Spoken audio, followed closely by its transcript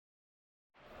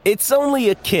It's only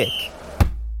a kick,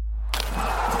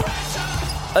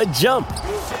 a jump,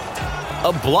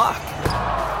 a block.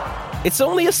 It's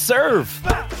only a serve.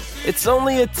 It's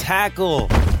only a tackle,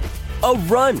 a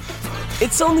run.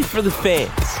 It's only for the fans.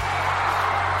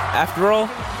 After all,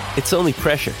 it's only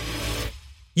pressure.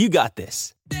 You got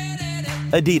this.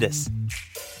 Adidas.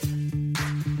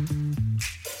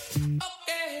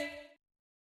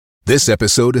 This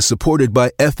episode is supported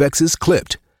by FX's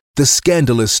Clipped, the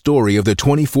scandalous story of the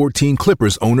 2014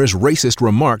 Clippers owner's racist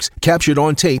remarks captured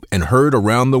on tape and heard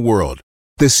around the world.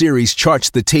 The series charts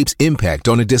the tape's impact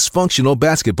on a dysfunctional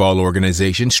basketball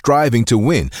organization striving to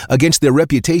win against their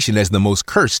reputation as the most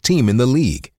cursed team in the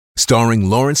league. Starring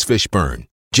Lawrence Fishburne,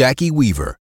 Jackie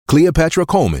Weaver, Cleopatra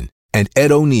Coleman, and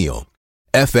Ed O'Neill.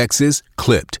 FX's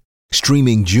Clipped,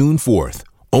 streaming June 4th,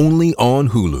 only on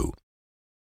Hulu.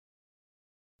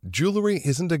 Jewelry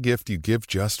isn't a gift you give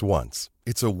just once.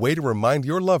 It's a way to remind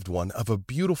your loved one of a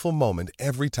beautiful moment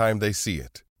every time they see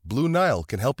it. Blue Nile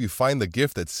can help you find the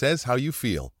gift that says how you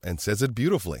feel and says it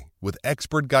beautifully, with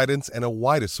expert guidance and a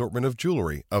wide assortment of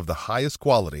jewelry of the highest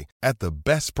quality at the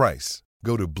best price.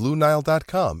 Go to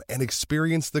BlueNile.com and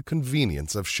experience the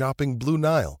convenience of shopping Blue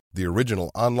Nile, the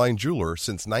original online jeweler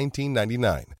since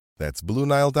 1999. That's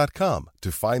BlueNile.com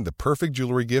to find the perfect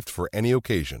jewelry gift for any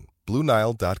occasion.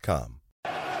 BlueNile.com.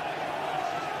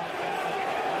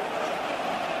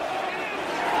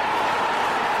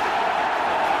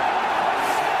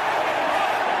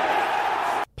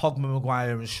 Pogba,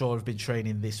 Maguire and Shaw have been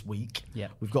training this week. Yeah.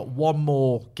 We've got one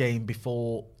more game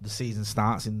before the season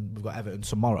starts, and we've got Everton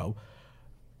tomorrow.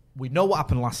 We know what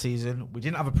happened last season. We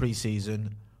didn't have a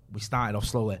pre-season. We started off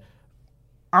slowly.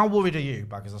 How worried are you,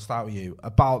 Baggers? I'll start with you,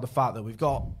 about the fact that we've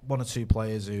got one or two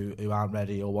players who aren't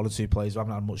ready, or one or two players who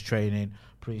haven't had much training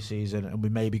pre-season, and we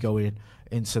may be going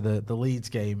into the Leeds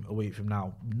game a week from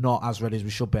now not as ready as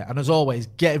we should be. And as always,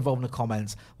 get involved in the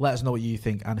comments. Let us know what you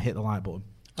think and hit the like button.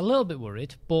 A little bit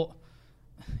worried, but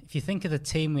if you think of the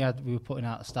team we were putting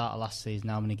out at the start of last season,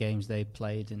 how many games they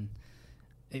played, and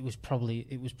it was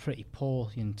pretty poor,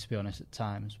 to be honest, at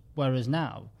times. Whereas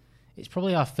now, it's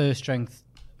probably our first strength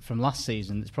from last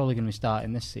season that's probably going to be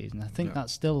starting this season. I think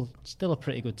that's still a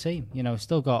pretty good team.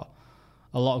 Still got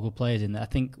a lot of good players in there. I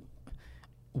think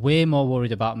we're more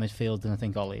worried about midfield than I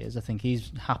think Ollie is. I think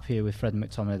he's happier with Fred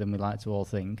McTominay than we like to all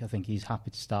think. I think he's happy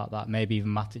to start that. Maybe even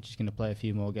Matic is going to play a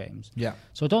few more games. Yeah.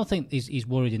 So I don't think he's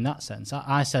worried in that sense.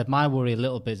 I said my worry a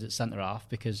little bit is at centre-half,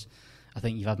 because I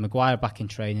think you've had Maguire back in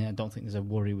training. I don't think there's a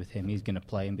worry with him. He's going to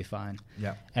play and be fine.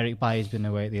 Yeah. Eric Bayer's been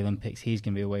away at the Olympics. He's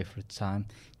going to be away for a time.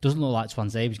 Doesn't look like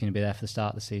Tuanzebe's going to be there for the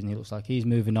start of the season. He looks like he's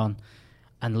moving on.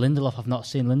 And Lindelof, I've not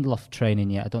seen Lindelof training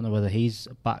yet. I don't know whether he's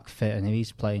back fit and if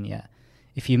he's playing yet.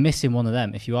 If you're missing one of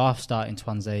them, if you are starting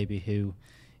Tuanzebe, who,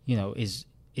 is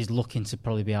looking to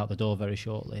probably be out the door very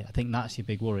shortly, I think that's your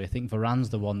big worry. I think Varane's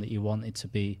the one that you wanted to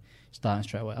be starting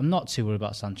straight away. I'm not too worried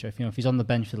about Sancho. If he's on the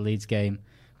bench for the Leeds game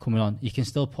coming on, you can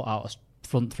still put out a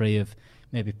front three of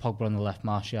maybe Pogba on the left,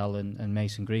 Martial and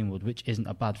Mason Greenwood, which isn't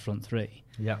a bad front three.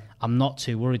 Yeah. I'm not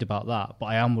too worried about that, but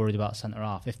I am worried about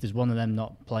centre-half. If there's one of them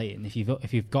not playing, if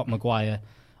you've got Maguire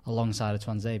alongside of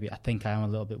Tuanzebe, I think I am a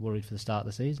little bit worried for the start of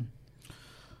the season.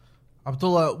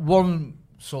 Abdullah, one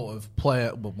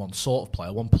player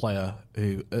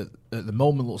who at the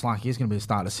moment looks like he's going to be the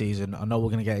start of the season. I know we're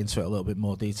going to get into it a little bit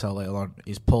more detail later on,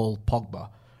 is Paul Pogba.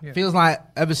 Yeah. Feels like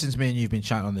ever since me and you've been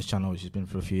chatting on this channel, which has been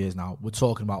for a few years now, we're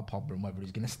talking about Pogba and whether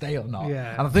he's going to stay or not.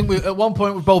 Yeah. And I think at one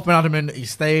point we've both been adamant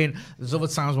he's staying. There's other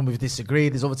times when we've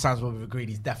disagreed. There's other times when we've agreed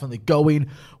he's definitely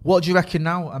going. What do you reckon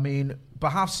now? I mean,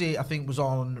 Bahafsi, I think, was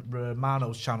on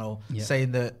Romano's channel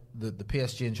saying that the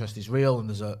PSG interest is real and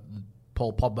there's a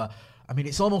Paul Pogba. I mean,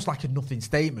 it's almost like a nothing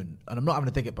statement. And I'm not having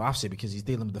to dig at Bahafsi because he's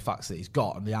dealing with the facts that he's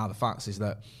got. And they are the facts is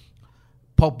that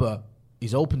Pogba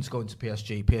is open to going to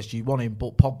PSG. PSG want him,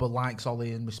 but Pogba likes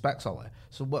Ollie and respects Ollie.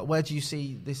 So where do you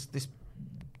see this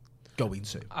going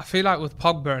to? I feel like with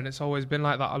Pogba, and it's always been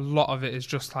like that, a lot of it is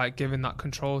just like giving that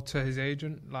control to his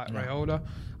agent, like Raiola.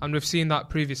 And we've seen that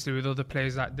previously with other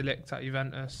players like De Ligt at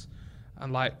Juventus.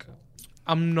 And like,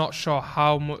 I'm not sure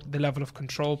how much the level of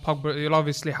control Pogba, he'll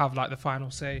obviously have like the final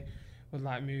say with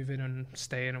like moving and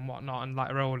staying and whatnot. And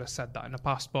like Raiola said that in the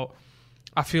past, but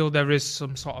I feel there is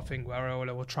some sort of thing where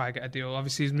Raiola will try to get a deal.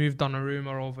 Obviously, he's moved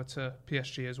Donnarumma over to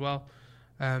PSG as well.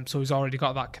 So he's already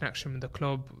got that connection with the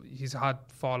club. He's had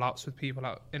fallouts with people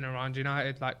out in and around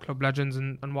United, like club legends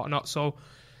and whatnot. So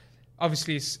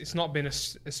obviously, it's not been a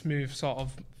smooth sort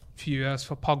of few years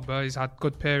for Pogba. He's had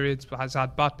good periods, but has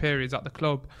had bad periods at the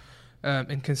club,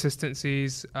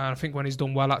 inconsistencies. I think when he's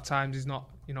done well at times, he's not,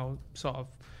 sort of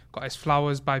got his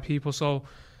flowers by people. So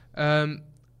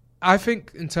I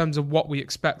think in terms of what we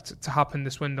expect to happen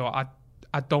this window,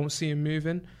 I don't see him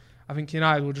moving. I think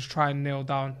United will just try and nail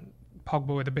down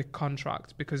Pogba with a big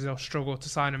contract because they'll struggle to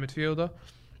sign a midfielder.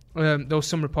 There was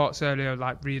some reports earlier,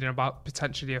 like reading about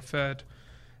potentially a third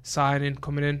signing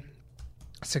coming in,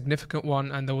 a significant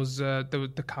one, and there was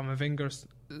the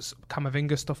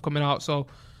Camavinga stuff coming out. So,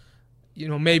 you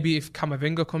know, maybe if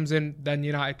Camavinga comes in, then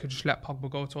United could just let Pogba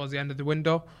go towards the end of the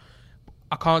window.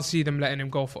 I can't see them letting him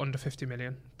go for under 50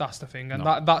 million. That's the thing. And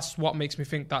that's what makes me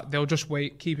think that they'll just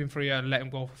wait, keep him for a year and let him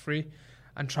go for free.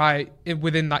 And try,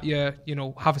 within that year, you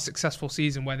know, have a successful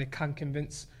season where they can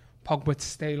convince Pogba to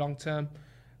stay long term,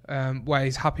 where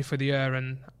he's happy for the year.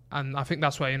 And I think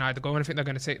that's where United are going. I think they're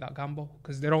going to take that gamble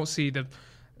because they don't see the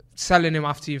selling him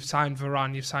after you've signed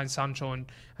Varane, you've signed Sancho, and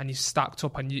you've stacked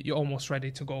up and you're almost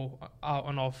ready to go out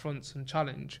on all fronts and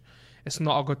challenge. It's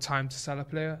not a good time to sell a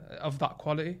player of that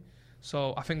quality.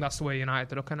 So I think that's the way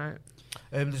United are looking at it.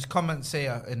 There's comments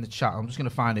here in the chat. I'm just going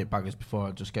to find it, Baggers, before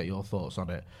I just get your thoughts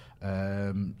on it.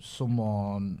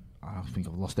 Someone, I think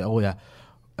I've lost it. Oh, yeah.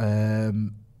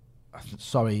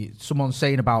 Sorry, someone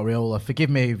saying about Raiola.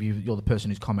 Forgive me if you're the person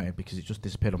who's commented because it just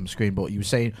disappeared on the screen. But you were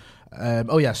saying,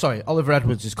 Oliver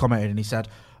Edwards has commented and he said,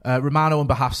 Romano and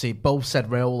Bahafsi both said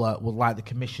Raiola would like the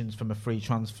commissions from a free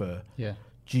transfer. Yeah.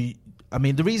 I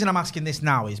mean, the reason I'm asking this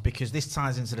now is because this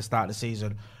ties into the start of the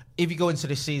season. If you go into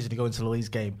this season, you go into the Leeds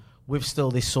game with still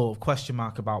this sort of question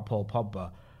mark about Paul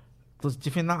Pogba, do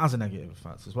you think that has a negative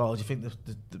effect as well? Or do you think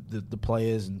the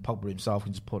players and Pogba himself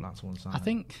can just put that to one side? I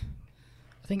think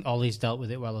Ollie's dealt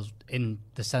with it well in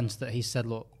the sense that he said,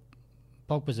 look,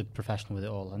 Pogba's a professional with it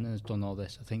all and has done all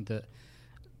this. I think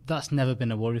that's never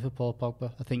been a worry for Paul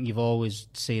Pogba. I think you've always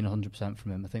seen 100%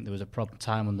 from him. I think there was a problem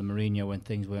time under Mourinho when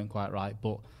things weren't quite right,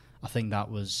 but I think that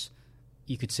was...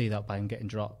 You could see that by him getting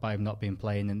dropped, by him not being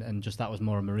playing, and just that was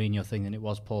more a Mourinho thing than it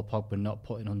was Paul Pogba not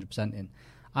putting 100% in.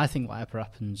 I think whatever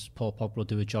happens, Paul Pogba will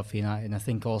do a job for United, and I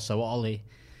think also Ollie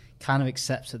kind of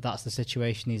accepts that that's the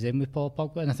situation he's in with Paul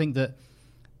Pogba, and I think that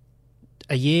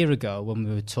a year ago when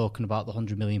we were talking about the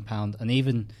 £100 million, and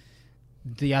even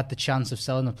they had the chance of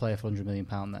selling a player for £100 million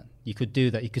then, you could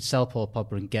do that, you could sell Paul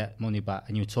Pogba and get money back,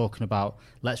 and you were talking about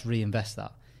let's reinvest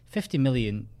that. 50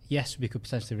 million, yes, we could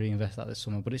potentially reinvest that this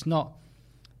summer, but it's not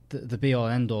the be all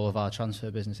and end all of our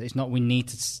transfer business. It's not.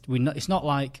 It's not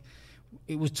like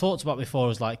it was talked about before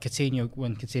as like Coutinho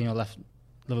when Coutinho left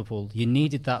Liverpool. You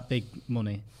needed that big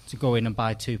money to go in and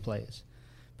buy two players.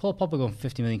 Paul Pogba going for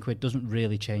 50 million quid doesn't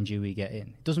really change who we get in.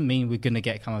 It doesn't mean we're going to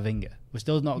get Camavinga. We're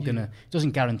still not going to. It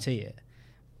doesn't guarantee it.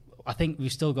 I think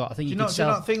we've still got. I think do you not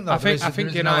think that? I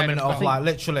think an element of like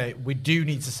literally we do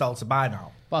need to sell to buy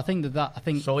now. But I think that I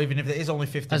think so. Even if it is only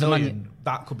 50 million,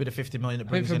 that could be the 50 million that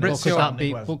brings in.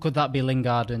 Could that be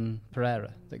Lingard and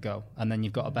Pereira that go, and then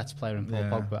you've got a better player in Paul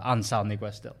Pogba and Sal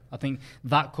Niguez still? I think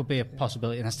that could be a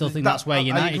possibility, and I still think that's where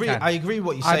United. I agree with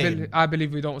what you're saying. I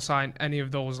believe we don't sign any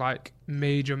of those like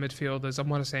major midfielders. I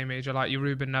want to say major, like your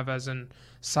Ruben Neves and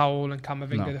Saul and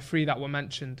Camavinga, the three that were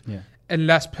mentioned. Yeah.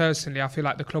 Unless personally, I feel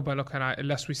like the club are looking at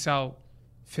unless we sell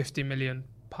 £50 million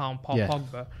Paul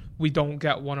Pogba, we don't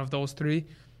get one of those three.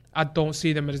 I don't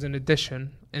see them as an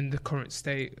addition in the current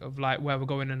state of like where we're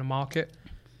going in the market.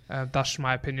 That's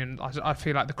my opinion. I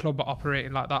feel like the club are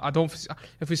operating like that.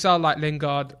 If we sell like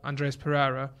Lingard, Andreas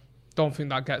Pereira, don't think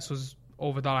that gets us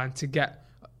over the line to get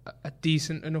a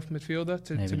decent enough midfielder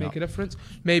to make a difference.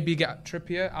 Maybe get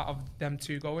Trippier out of them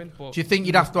two going. But do you think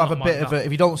you'd have to have a bit of a,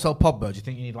 if you don't sell Pogba, do you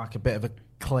think you need like a bit of a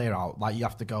clear out? Like you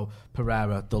have to go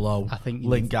Pereira, Dalot,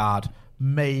 Lingard,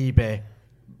 maybe.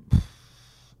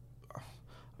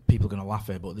 People are going to laugh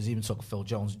here, but there's even talk of Phil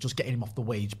Jones just getting him off the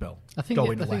wage bill. I think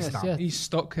going to West Ham. He's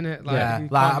stuck in it. I'm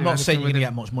not saying you're going to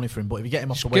get much money for him, but if you get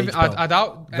him off the wage bill, I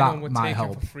doubt anyone would take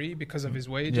him for free because of his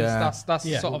wages. Yeah. That's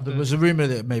sort of. There was a rumour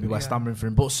that maybe West Ham were in for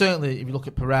him, but certainly if you look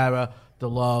at Pereira,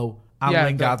 Dalot, and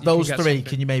Lingard, those three, something.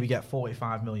 Can you maybe get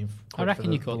 45 million? I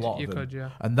reckon you could. You could,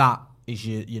 yeah. And that is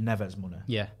your Neves money.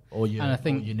 Yeah. Or your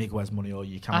Niguez money, or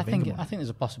your Camavinga money. I think there's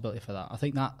a possibility for that. I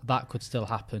think that could still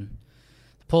happen.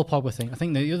 The Paul Pogba thing. I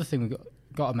think the other thing we've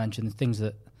got to mention the things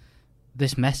that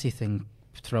this Messi thing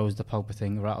throws the Pogba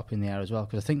thing right up in the air as well,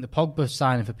 because I think the Pogba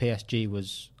signing for PSG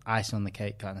was icing on the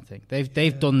cake kind of thing.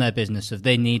 They've done their business of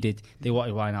they wanted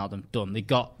Wijnaldum done. They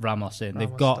got Ramos in.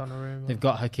 They've got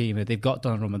Hakimi. They've got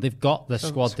Donnarumma. They've got the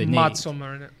squad they need. Mad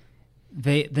summer in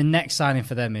it. The next signing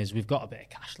for them is we've got a bit of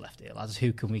cash left here, lads.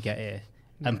 Who can we get here?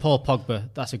 And Paul Pogba,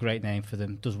 that's a great name for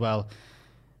them. Does well.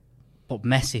 But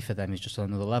Messi for them is just on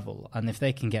another level, and if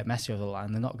they can get Messi over the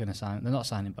line, they're not going to sign. They're not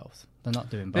signing both. They're not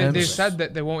doing both. They've said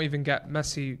that they won't even get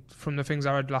Messi. From the things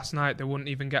I read last night, they wouldn't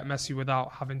even get Messi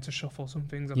without having to shuffle some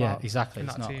things about. Yeah, exactly. In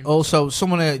It's that not. team. Also,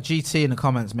 someone at GT in the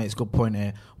comments makes a good point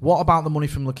here. What about the money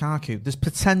from Lukaku? There's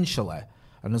potentially,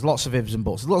 and there's lots of ifs and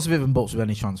buts. There's lots of ifs and buts with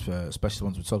any transfer, especially the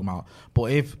ones we're talking about.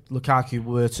 But if Lukaku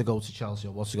were to go to Chelsea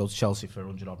or was to go to Chelsea for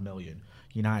 100 odd million,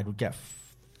 United would get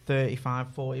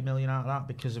 35-40 million out of that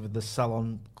because of the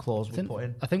sell-on clause we put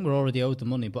in. I think we're already owed the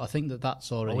money, but I think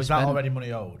that's already. Is spent. that already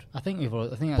money owed? I think we've.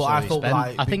 I think that's But I already thought, spent.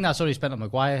 like, I think that's already spent on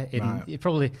Maguire. Right. It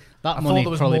probably that I money thought there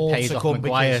was probably more pays to off come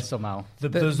Maguire because somehow.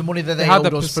 There's the money that they they had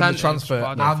owed a us from the percentage, transfer, but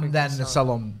I don't think and then the the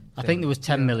sell-on. sell-on. I think there was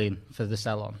 10 million for the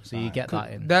sell-on, so you get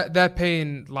that in. They're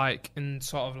paying like in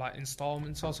sort of like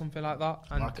installments or something like that,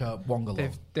 and Like a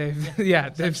Wongalo.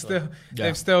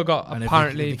 they've still got And if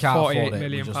apparently we can't afford 48 it,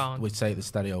 million pounds. we take the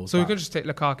stereos. So we can just take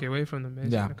Lukaku away from them,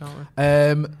 basically, Yeah.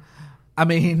 can't we? I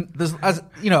mean,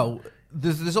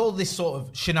 there's all this sort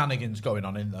of shenanigans going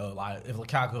on in there. Like, if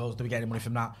Lukaku goes, do we get any money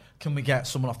from that? Can we get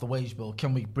someone off the wage bill?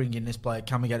 Can we bring in this player?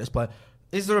 Can we get this player?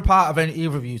 Is there a part of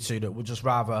either of you two that would just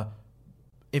rather,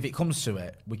 if it comes to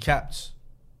it,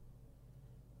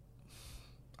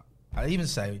 I even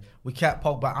say we kept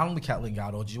Pogba and we kept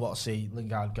Lingard, or do you want to see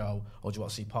Lingard go, or do you want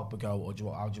to see Pogba go, or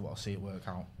how do you want to see it work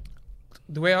out?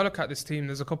 The way I look at this team,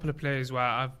 there's a couple of players where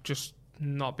I've just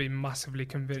not been massively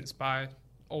convinced by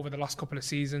over the last couple of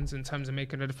seasons in terms of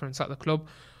making a difference at the club.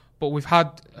 But we've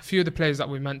had a few of the players that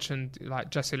we mentioned, like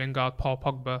Jesse Lingard, Paul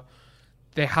Pogba,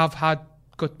 they have had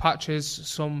good patches,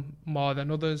 some more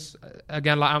than others.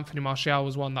 Again, like Anthony Martial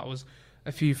was one that was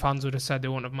a few fans would have said they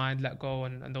wouldn't have mind let go,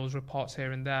 and those reports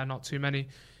here and there, not too many.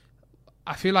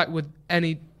 I feel like with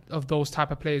any of those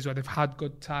type of players where they've had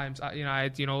good times at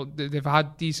United, they've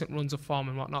had decent runs of form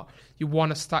and whatnot, you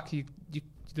want to stack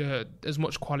as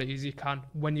much quality as you can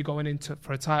when you're going into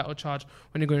for a title charge,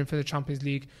 when you're going for the Champions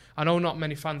League. I know not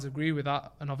many fans agree with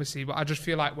that, and obviously, but I just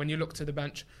feel like when you look to the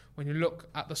bench, when you look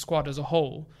at the squad as a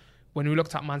whole, when we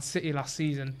looked at Man City last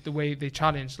season, the way they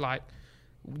challenged, like,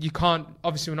 you can't,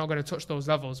 obviously we're not going to touch those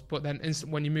levels, but then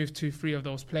when you move 2-3 of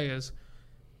those players,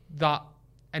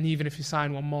 and even if you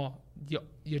sign one more,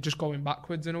 you're just going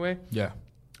backwards in a way. Yeah.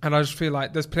 And I just feel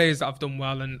like there's players that have done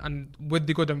well, and with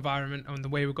the good environment and the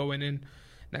way we're going in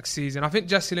next season, I think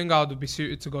Jesse Lingard would be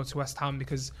suited to go to West Ham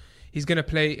because he's going to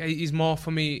play, he's more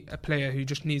for me a player who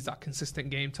just needs that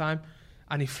consistent game time,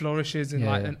 and he flourishes in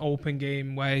an open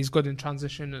game where he's good in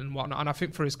transition and whatnot. And I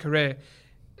think for his career,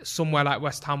 somewhere like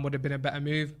West Ham would have been a better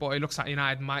move, but it looks like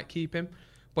United might keep him.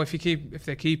 But if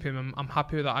they keep him, I'm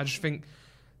happy with that. I just think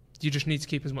you just need to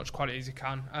keep as much quality as you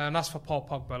can. And as for Paul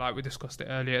Pogba, like we discussed it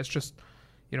earlier, it's just,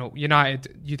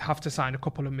 United, you'd have to sign a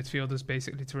couple of midfielders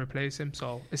basically to replace him.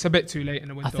 So it's a bit too late in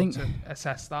the window to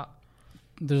assess that.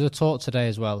 There's a talk today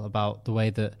as well about the way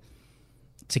that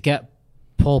to get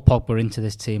Paul Pogba into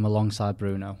this team alongside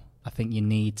Bruno, I think you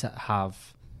need to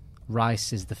have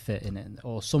Rice is the fit in it,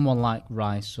 or someone like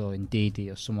Rice or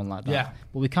Ndidi or someone like that. Yeah.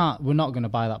 But we're not going to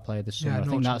buy that player this summer. Yeah, I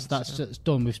think that's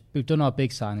done. We've done our big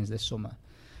signings this summer.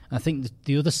 And I think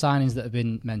the other signings that have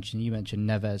been mentioned, you mentioned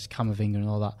Neves, Camavinga and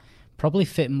all that, probably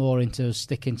fit more into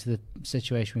sticking to the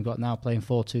situation we've got now, playing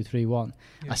 4-2-3-1.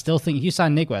 Yeah. I still think if you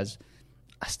sign Niguez,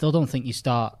 I still don't think you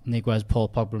start Niguez, Paul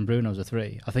Pogba and Bruno as a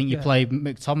 3. I think you play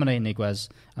McTominay, Niguez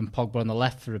and Pogba on the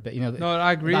left for a bit. No,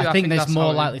 I agree. I think that's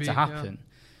more likely to happen. Yeah.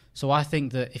 So I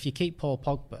think that if you keep Paul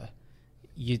Pogba,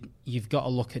 you've got to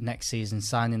look at next season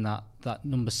signing that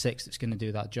number 6 that's going to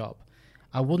do that job.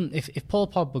 I wouldn't if Paul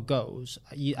Pogba goes.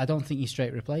 I don't think you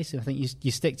straight replace him. I think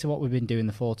you stick to what we've been doing,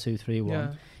 the 4-2-3-1.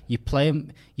 Yeah. You play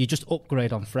him. You just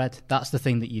upgrade on Fred. That's the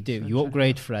thing that you do. You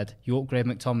upgrade Fred. You upgrade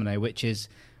McTominay, which is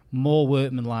more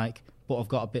workmanlike, but have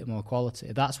got a bit more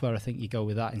quality. That's where I think you go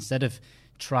with that instead of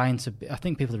trying to. I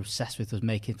think people are obsessed with us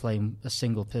playing a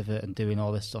single pivot and doing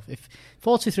all this stuff. If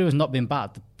 4-2-3 has not been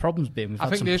bad, the problem's been we've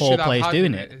had some poor players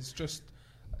doing it. It's just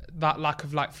that lack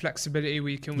of flexibility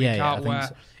week in week out. Where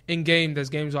in game there's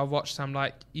games where I've watched. I'm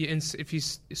like, if you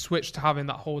switch to having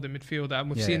that holding midfielder, and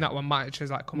we've seen that when matches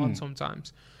come on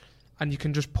sometimes, and you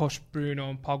can just push Bruno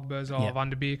and Pogba or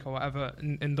Van de Beek or whatever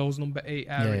in those number 8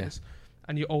 areas,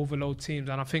 and you overload teams.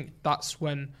 And I think that's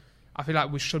when I feel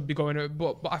like we should be going.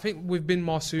 But I think we've been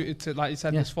more suited to, like you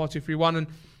said, this 4-2-3-1.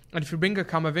 And if you bring a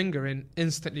Camavinga in,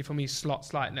 instantly for me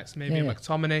slots like next maybe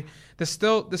McTominay. There's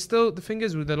still the thing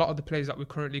is with a lot of the players that we've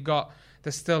currently got,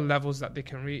 there's still levels that they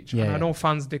can reach. And I know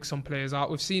fans dig some players out.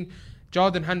 We've seen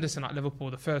Jordan Henderson at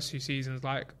Liverpool, the first few seasons,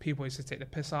 like, people used to take the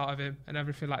piss out of him and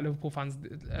everything. Like, Liverpool fans,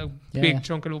 big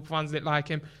chunk of Liverpool fans didn't like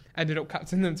him. Ended up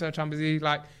captaining them to the Champions League.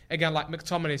 Like, again, like,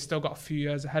 McTominay's still got a few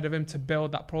years ahead of him to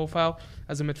build that profile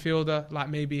as a midfielder. Like,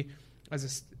 maybe as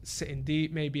a sitting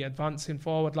deep, maybe advancing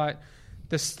forward. Like,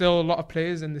 there's still a lot of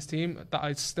players in this team that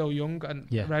are still young and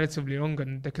relatively young,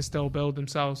 and they can still build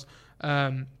themselves.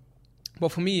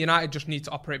 But for me, United just need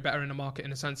to operate better in the market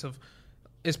in the sense of,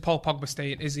 is Paul Pogba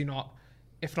staying? Is he not?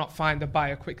 If not, find a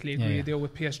buyer quickly, agree a deal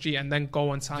with PSG, and then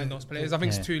go and sign those players. I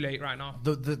think it's too late right now.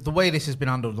 The way this has been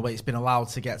handled, the way it's been allowed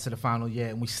to get to the final year,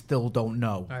 and we still don't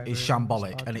know, is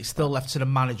shambolic, and it's still left to the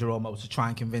manager almost to try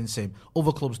and convince him.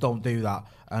 Other clubs don't do that,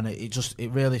 and it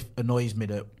really annoys me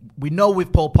that we know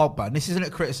with Paul Pogba, and this isn't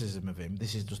a criticism of him,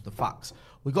 this is just the facts.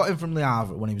 We got him from Le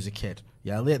Havre when he was a kid.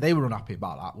 Yeah, they were unhappy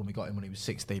about that when we got him when he was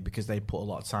 16 because they put a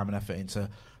lot of time and effort into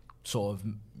sort of,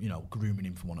 grooming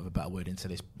him, for want of a better word, into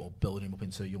this, or building him up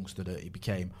into a youngster that he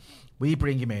became. We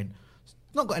bring him in.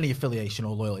 He's not got any affiliation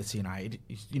or loyalty to United.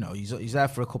 He's there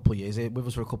for a couple of years, with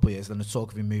us for a couple of years. Then the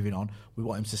talk of him moving on. We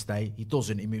want him to stay. He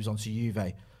doesn't. He moves on to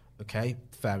Juve. Okay,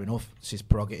 fair enough. It's his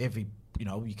prerogative.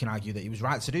 You can argue that he was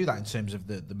right to do that in terms of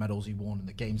the medals he won and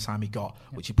the game time he got,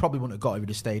 which he probably wouldn't have got if he'd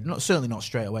have stayed. Certainly not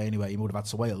straight away anyway. He would have had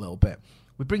to wait a little bit.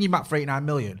 We bring him back for 89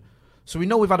 million. So we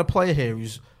know we've had a player here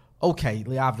who's, okay,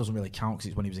 Le Havre doesn't really count because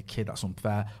it's when he was a kid, that's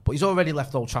unfair. But he's already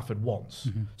left Old Trafford once.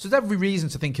 Mm-hmm. So there's every reason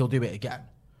to think he'll do it again.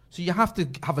 So you have to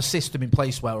have a system in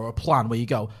place or a plan where you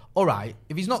go, all right,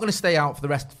 if he's not going to stay out for the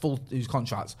rest of his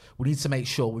contracts, we need to make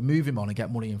sure we move him on and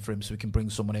get money in for him so we can bring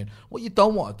someone in. What you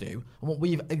don't want to do,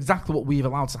 and exactly what we've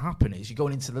allowed to happen is you're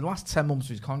going into the last 10 months of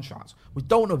his contract. We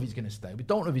don't know if he's going to stay. We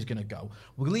don't know if he's going to go.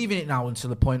 We're leaving it now until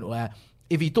the point where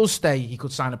if he does stay, he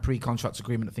could sign a pre-contract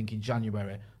agreement, I think, in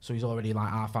January. So he's already like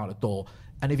half out the door.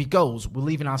 And if he goes, we're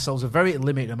leaving ourselves a very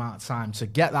limited amount of time to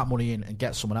get that money in and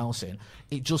get someone else in.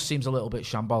 It just seems a little bit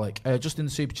shambolic. Just in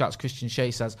the Super Chats, Christian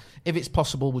Shea says, if it's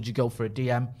possible, would you go for a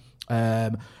DM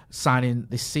signing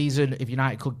this season? If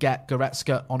United could get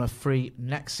Goretzka on a free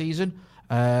next season?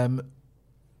 Abdullah,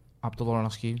 I'll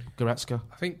ask you, Goretzka.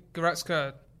 I think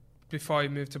Goretzka, before he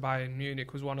moved to Bayern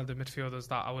Munich, was one of the midfielders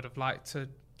that I would have liked to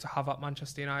have at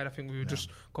Manchester United. I think we were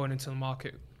just going into the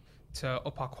market to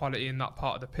up our quality in that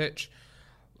part of the pitch.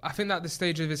 I think that at the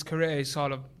stage of his career, he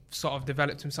sort of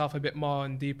developed himself a bit more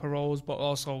in deeper roles, but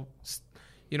also,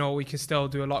 we can still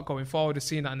do a lot going forward. We've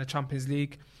seen that in the Champions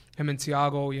League. Him and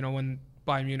Thiago, when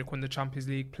Bayern Munich won the Champions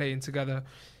League, playing together,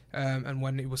 and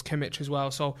when it was Kimmich as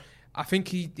well. So I think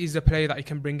he's a player that he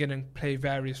can bring in and play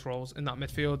various roles in that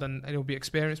midfield, and he'll be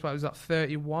experienced. But was that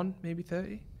 31, maybe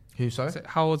 30? Who, sorry?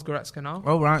 How old's Goretzka now?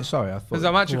 Oh, right, sorry. I thought. Because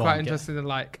I'm actually quite interested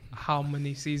in how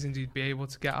many seasons he'd be able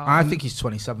to get out. I think he's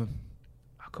 27.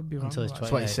 Could be wrong. Until he's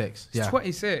 26. Yeah.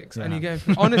 26. Yeah. And you get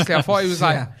honestly, I thought he was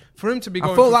for him to be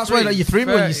going. I thought that's why you threw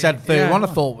me when you said 31. Yeah.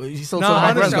 I thought you still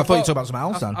talking about Goretzka. I thought you talked about someone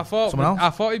else then. I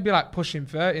thought he'd be pushing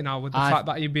 30 now with the fact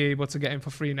that you'd be able to get him for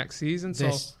free next season. So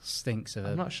this stinks of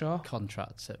I'm not sure.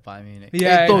 Contracts at Bayern Munich.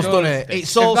 Yeah, it does, doesn't it?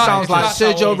 It all sounds like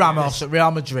Sergio Ramos at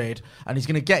Real Madrid, and he's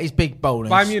going to get his big bonus.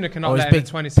 Bayern Munich are not letting a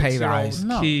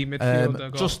 26-year-old key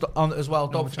midfielder go. Just on as well,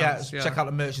 don't forget, check out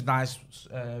the merchandise.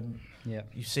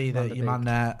 You see that your man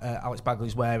there, Alex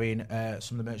Bagley's wearing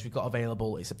some of the merch we've got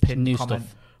available. It's a pinned comment.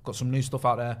 Stuff. Got some new stuff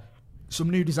out there. Some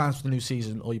new designs for the new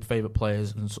season, all your favourite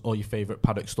players and all your favourite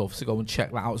paddock stuff. So go and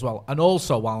check that out as well. And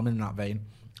also, while I'm in that vein,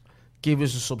 give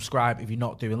us a subscribe if you're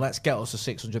not doing. Let's get us to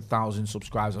 600,000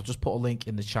 subscribers. I've just put a link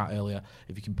in the chat earlier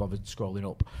if you can bother scrolling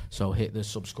up. So hit the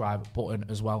subscribe button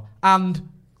as well. And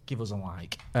give us a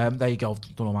like. There you go.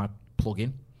 I've done all my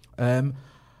plugging.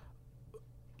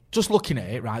 Just looking at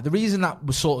it, right, the reason that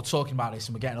we're sort of talking about this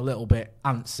and we're getting a little bit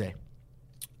antsy,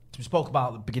 we spoke about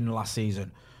at the beginning of last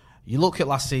season. You look at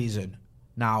last season,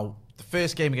 now, the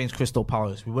first game against Crystal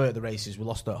Palace, we were at the races, we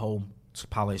lost at home to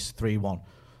Palace 3-1.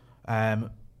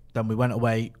 Then we went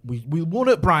away, we won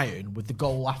at Brighton with the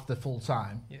goal after full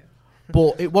time,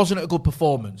 but it wasn't a good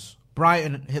performance.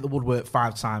 Brighton hit the woodwork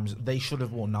 5 times. They should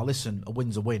have won. Now, listen, a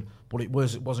win's a win, but it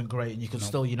wasn't great, and you could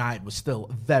still, United was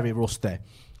still very rusty.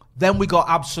 Then we got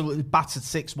absolutely battered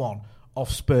 6-1 off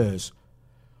Spurs.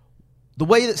 The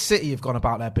way that City have gone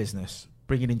about their business,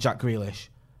 bringing in Jack Grealish,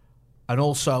 and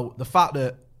also the fact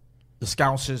that the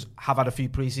Scousers have had a few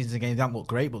pre-season games, they haven't looked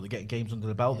great, but they're getting games under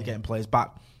the belt, they're getting players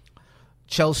back.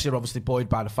 Chelsea are obviously buoyed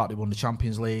by the fact they won the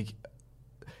Champions League.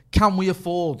 Can we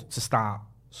afford to start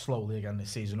slowly again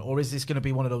this season? Or is this going to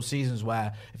be one of those seasons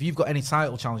where if you've got any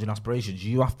title challenging aspirations,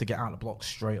 you have to get out of the blocks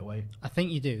straight away? I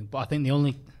think you do, but I think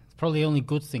probably the only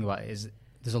good thing about it is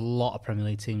there's a lot of Premier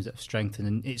League teams that have strengthened,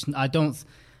 and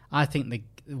I think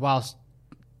whilst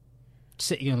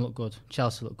City are going to look good,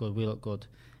 Chelsea look good, we look good.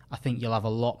 I think you'll have a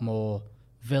lot more.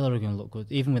 Villa are going to look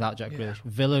good, even without Jack Grealish.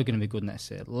 Villa are going to be good next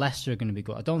year. Leicester are going to be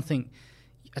good. I don't think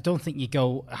you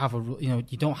go have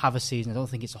you don't have a season. I don't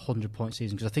think it's a 100-point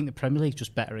season because I think the Premier League's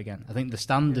just better again. I think the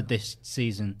standard this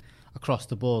season across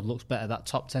the board looks better. That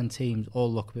top 10 teams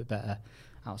all look a bit better.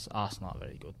 Arsenal are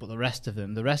very good, but the rest of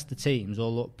the teams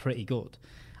all look pretty good.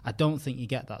 I don't think you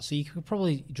get that. So you could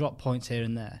probably drop points here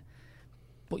and there.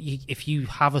 But if you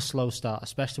have a slow start,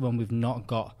 especially when we've not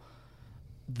got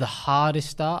the hardest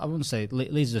start, I wouldn't say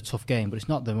Leeds is a tough game, but it's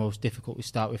not the most difficult we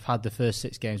start. We've had the first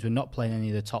 6 games. We're not playing any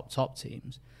of the top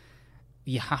teams.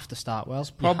 You have to start well.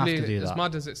 Probably you have to do as that.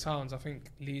 mad as it sounds, I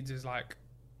think Leeds is like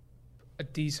a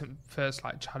decent first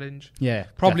challenge. Yeah,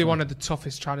 probably definitely. one of the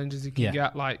toughest challenges you can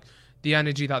get. Like the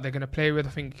energy that they're going to play with. I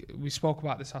think we spoke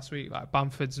about this last week. Like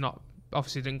Bamford's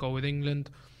obviously didn't go with England.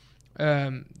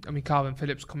 Calvin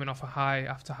Phillips coming off a high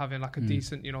after having a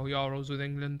decent Euros with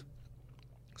England.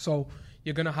 So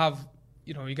you're gonna have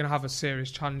a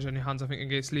serious challenge on your hands. I think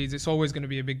against Leeds, it's always going to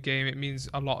be a big game. It means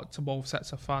a lot to both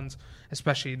sets of fans,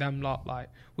 especially them lot. Like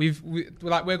we're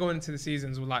going into the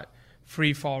seasons with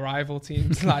 3-4 rival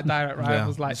teams, direct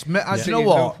rivals. You know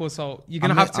what? Liverpool, so you're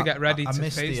gonna have to get ready to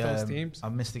face those teams. I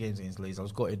missed the games against Leeds. I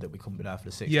was gutted that we couldn't be there for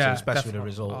the 6th, especially with the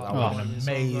result. That was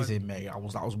amazing, mate. That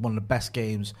was one of the best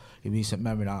games in recent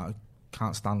memory. I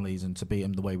can't stand Leeds, and to beat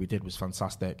them the way we did was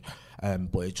fantastic.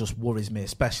 But it just worries me,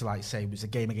 especially like you say, it was a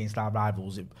game against our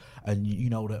rivals, and you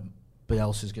know that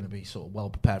Bielsa's going to be sort of well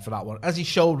prepared for that one, as he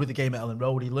showed with the game at Ellen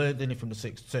Road. He learned, didn't he, from the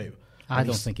 6-2. I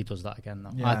don't think he does that again,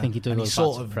 though. Yeah. I think he does. And he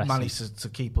sort of managed to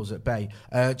keep us at bay.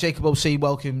 Jacob O.C.,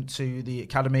 welcome to the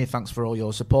Academy. Thanks for all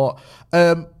your support.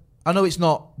 I know it's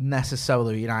not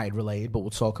necessarily United related, but we'll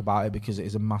talk about it because it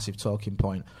is a massive talking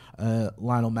point.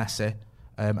 Lionel Messi.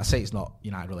 I say it's not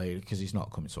United related because he's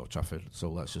not coming to Old Trafford, so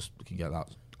we can get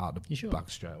that out of the back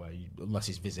straight away, unless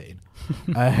he's visiting.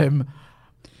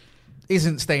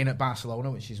 Isn't staying at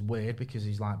Barcelona, which is weird because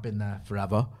he's been there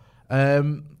forever.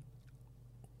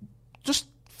 Just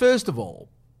first of all,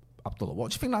 Abdullah,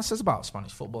 what do you think that says about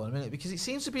Spanish football in a minute? Because it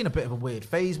seems to be in a bit of a weird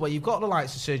phase where you've got the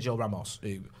likes of Sergio Ramos,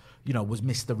 who was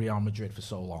Mr. Real Madrid for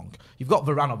so long. You've got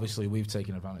Varane, obviously, we've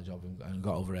taken advantage of and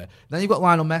got over here. Then you've got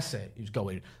Lionel Messi, who's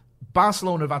going.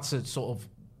 Barcelona have had to sort of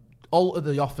alter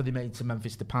the offer they made to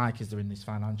Memphis Depay because they're in this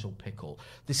financial pickle.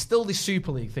 There's still this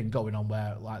Super League thing going on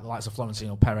where the likes of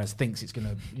Florentino Perez thinks it's going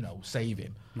to save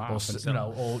him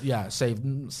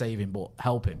save him but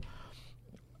help him.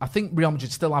 I think Real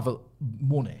Madrid still have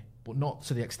money, but not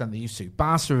to the extent they used to.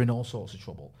 Barca are in all sorts of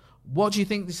trouble. What do you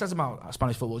think this says about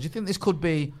Spanish football? Do you think this could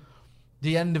be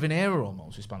the end of an era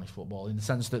almost with Spanish football, in the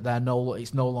sense that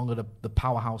it's no longer the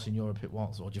powerhouse in Europe it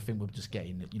was? Or do you think we're just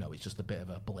getting, it's just a bit of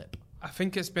a blip? I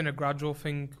think it's been a gradual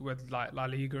thing with La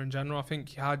Liga in general. I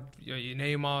think you had your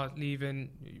Neymar leaving,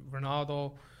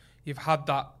 Ronaldo. You've had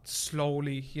that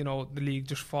slowly, the league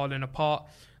just falling apart.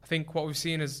 I think what we've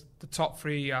seen is the top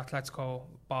 3, Atletico,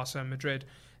 Barca and Madrid,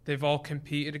 they've all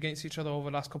competed against each other over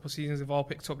the last couple of seasons. They've all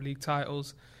picked up league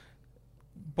titles.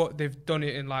 But they've done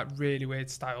it in really weird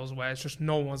styles where it's just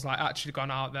no one's actually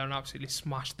gone out there and absolutely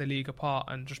smashed the league apart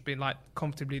and just been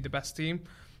comfortably the best team.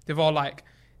 They've all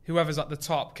whoever's at the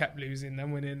top kept losing,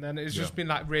 then winning. Then it's just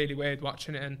been really weird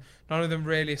watching it, and none of them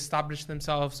really established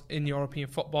themselves in European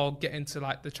football, get into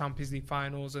the Champions League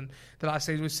finals, and like I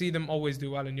say, we see them always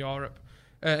do well in Europe.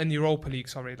 In the Europa League,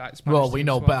 sorry. We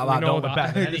know better that, don't we?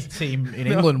 Better than any team in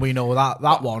England, we know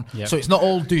that one. Yep. So it's not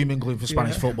all doom and gloom for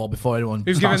Spanish football before anyone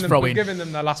starts throwing. We've given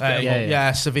them the last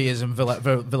bit. Sevilla's and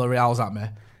Villarreal's at me.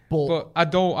 But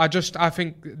I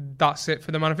think that's it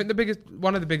for them. And I think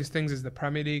one of the biggest things is the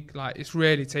Premier League. It's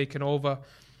really taken over.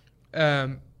 I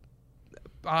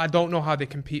don't know how they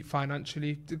compete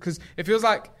financially, because it feels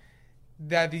like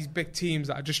they're these big teams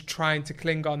that are just trying to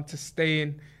cling on to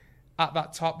staying at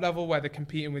that top level where they're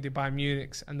competing with your Bayern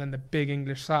Munichs and then the big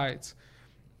English sides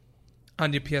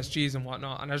and your PSGs and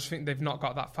whatnot. And I just think they've not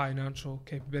got that financial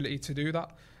capability to do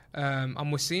that.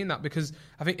 And we're seeing that because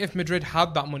I think if Madrid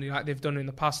had that money like they've done in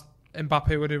the past,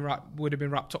 Mbappe would have been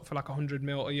wrapped up for 100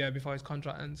 mil a year before his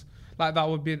contract ends. That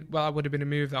would have been a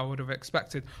move that I would have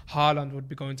expected. Haaland would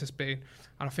be going to Spain,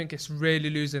 and I think it's really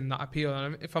losing that appeal.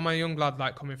 And if I'm a young lad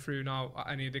coming through now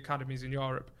at any of the academies in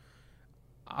Europe,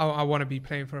 I want to be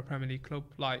playing for a Premier League club,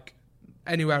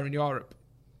 anywhere in Europe.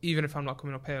 Even if I'm not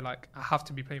coming up here, I have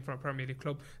to be playing for a Premier League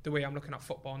club. The way I'm looking at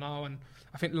football now, and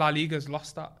I think La Liga's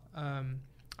lost that. And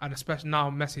especially now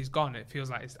Messi's gone, it feels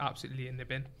like it's absolutely in the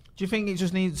bin. Do you think it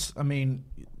just needs? I mean,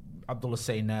 Abdullah's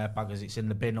saying there, Baggers, it's in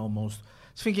the bin almost. Do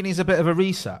you think it needs a bit of a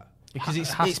reset? Because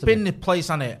it's been the place,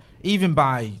 hasn't it? Even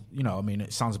by, I mean,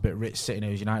 it sounds a bit rich sitting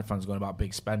here as United fans going about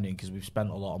big spending because we've spent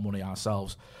a lot of money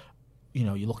ourselves. You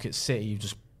look at City, you've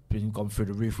just gone through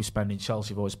the roof with spending. Chelsea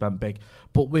have always spent big.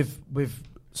 But with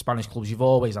Spanish clubs, you've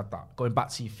always had that. Going back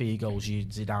to your Figos, your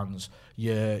Zidanes,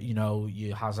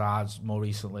 your Hazards more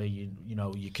recently,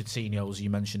 your Coutinhos you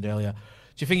mentioned earlier.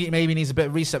 Do you think it maybe needs a bit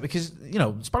of reset? Because,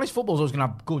 Spanish football is always going to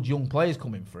have good young players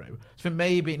coming through. Do you think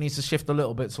maybe it needs to shift a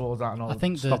little bit towards that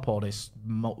and stop all this,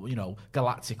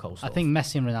 Galactico stuff? I think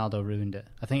Messi and Ronaldo ruined it.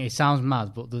 I think it sounds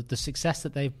mad, but the success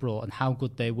that they've brought and how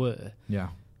good they were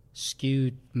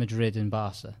skewed Madrid and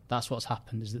Barca. That's what's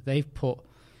happened, is that they've put...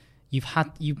 You've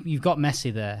got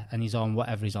Messi there, and he's on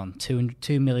whatever he's on,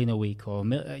 2 million a week, or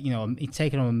he's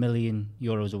taking on €1 million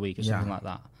a week or something like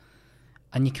that.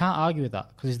 And you can't argue with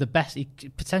that because he's the best,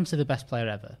 potentially the best player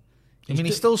ever.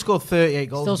 He still scored 38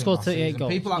 goals. Still scored 38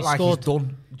 goals. People act like he's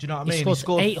done. Do you know what I mean? He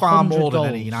scored far more than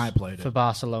any United player for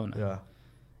Barcelona. Yeah,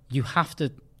 you have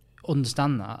to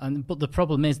understand that. But the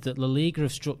problem is that La Liga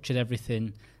have structured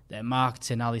everything, their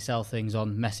marketing, how they sell things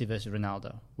on Messi versus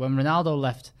Ronaldo. When Ronaldo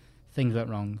left, things went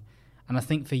wrong. And I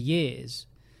think for years,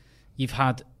 you've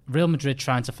had Real Madrid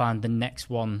trying to find the next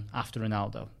one after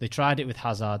Ronaldo. They tried it with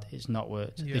Hazard, it's not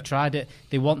worked. Yeah. They tried it.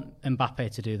 They want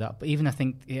Mbappe to do that, but even I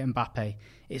think Mbappe,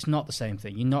 it's not the same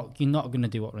thing. You're not going to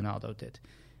do what Ronaldo did.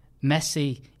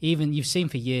 Messi, even you've seen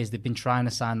for years they've been trying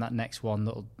to sign that next one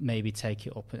that'll maybe take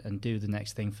it up and do the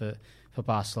next thing for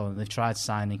Barcelona. They've tried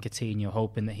signing Coutinho,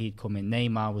 hoping that he'd come in.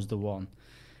 Neymar was the one,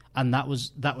 and that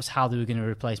was how they were going to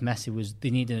replace Messi. Was they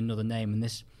needed another name, and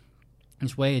this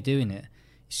way of doing it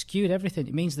skewed everything.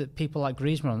 It means that people like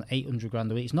Griezmann on 800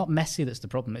 grand a week. It's not Messi that's the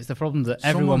problem. It's the problem that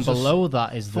everyone below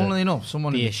that is. Funnily enough,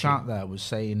 someone in the chat there was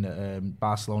saying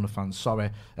Barcelona fans. Sorry,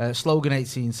 Slogan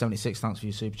 1876. Thanks for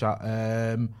your super chat.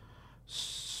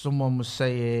 Someone was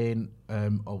saying,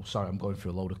 sorry, I'm going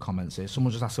through a load of comments here.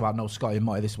 Someone just asked about no Scotty and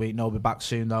Motti this week. No, we'll be back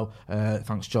soon though.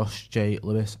 Thanks, Josh J.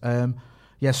 Lewis.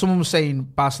 Someone was saying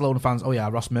Barcelona fans.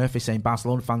 Ross Murphy saying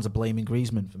Barcelona fans are blaming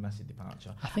Griezmann for Messi's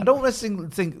departure. I don't necessarily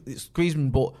think it's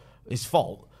Griezmann, but his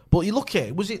fault. But you look at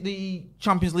it, was it the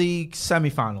Champions League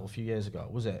semi-final a few years ago?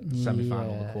 Was it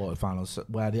semi-final, the quarter-finals,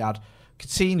 where they had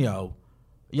Coutinho,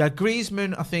 you had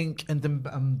Griezmann, I think, and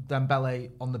Dembele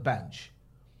on the bench,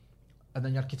 and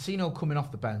then you had Coutinho coming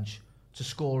off the bench to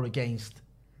score against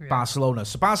Barcelona.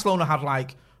 So Barcelona had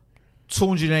like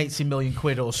 280 million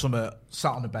quid or something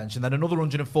sat on the bench, and then another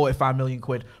 145 million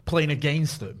quid playing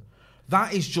against them.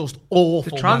 That is just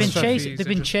awful. They've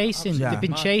been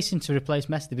chasing to replace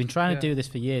Messi. They've been trying to do this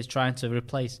for years, trying to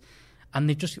replace, and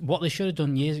what they should have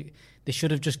done years ago, they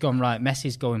should have just gone, right,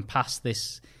 Messi's going past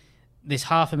this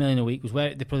 $500,000 a week was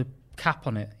where they put a cap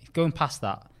on it. He's going past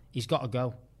that. He's got to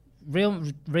go. Real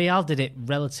did it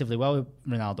relatively well with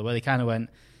Ronaldo, where they kind of went,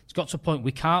 it's got to a point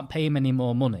we can't pay him any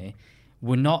more money.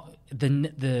 We're not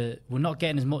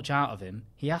getting as much out of him.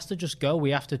 He has to just go. We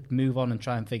have to move on and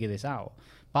try and figure this out.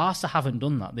 Barca haven't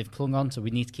done that. They've clung on to, we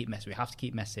need to keep Messi. We have to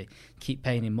keep Messi, keep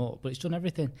paying him more. But it's done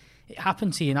everything. It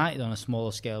happened to United on a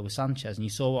smaller scale with Sanchez, and you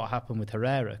saw what happened with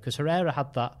Herrera, because Herrera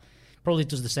had that, probably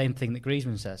does the same thing that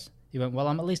Griezmann says. He went, well,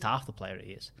 I'm at least half the player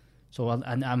he is. So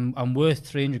I'm worth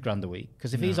 300 grand a week,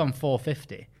 because if he's on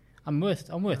 450, I'm worth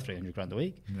 300 grand a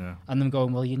week. Yeah. And them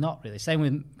going, well, you're not really. Same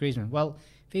with Griezmann. Well,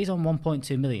 if he's on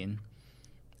 1.2 million,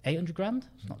 800 grand,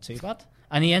 it's not too bad.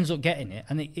 And he ends up getting it,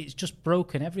 and it's just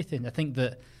broken everything. I think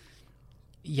that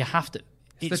you have to...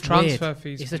 It's the transfer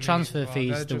fees. It's the transfer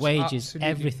fees, the wages,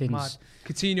 everything's... Mad.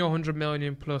 Coutinho, 100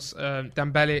 million plus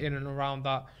Dembele in and around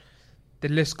that. The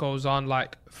list goes on.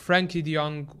 Like, Frenkie de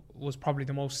Jong was probably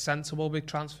the most sensible big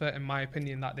transfer, in my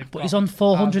opinion, that they've got. But he's on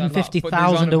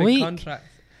 450,000 a week.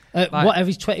 Whatever,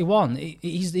 he's 21. He'd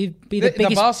be the biggest...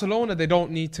 The Barcelona, they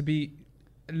don't need to be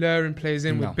luring players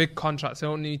in with big contracts. They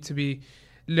don't need to be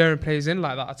luring players in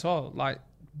like that at all. Like,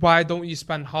 why don't you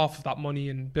spend half of that money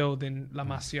in building La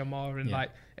Masia more and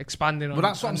like expanding on? But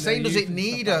that's what I'm saying. Does it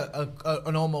need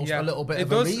an almost a little bit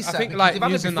of a reset? I think like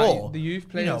using the youth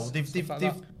players.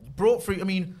 They've brought through. I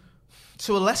mean,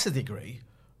 to a lesser degree,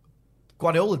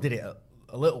 Guardiola did it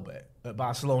a little bit at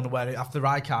Barcelona, where after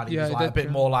Rijkaard he was like a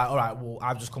bit more like, all right, well,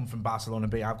 I've just come from Barcelona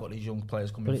B, I've got these young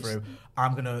players coming through.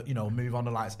 I'm gonna, move on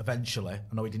to likes eventually.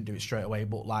 I know he didn't do it straight away,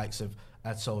 but likes of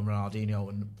Eto'o and Ronaldinho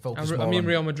and focus more. I mean,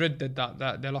 Real Madrid did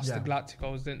that. They lost the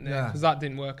Galacticos, didn't they? Because that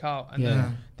didn't work out, and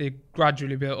then they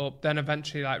gradually built up. Then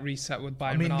eventually, like reset with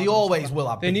Bayern. I mean, they always will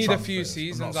have. They need a few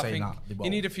seasons. I think you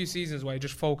need a few seasons where you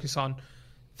just focus on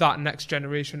that next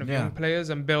generation of young players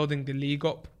and building the league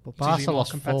up. But Barca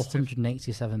lost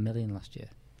 487 million last year.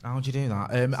 How'd you do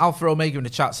that? Alpha Omega in the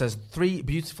chat says 3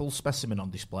 beautiful specimen on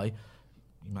display.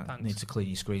 You might Thanks. need to clean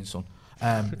your screen, son.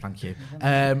 Thank you.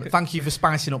 Thank you for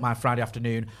spicing up my Friday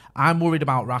afternoon. I'm worried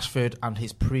about Rashford and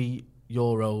his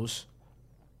pre-Euros.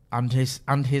 And his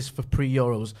for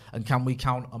pre-Euros. And can we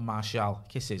count on Martial?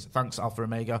 Kisses. Thanks, Alpha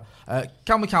Omega.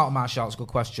 Can we count on Martial? It's a good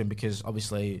question because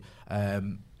obviously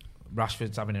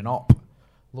Rashford's having an op.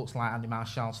 Looks like Andy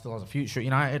Martial still has a future at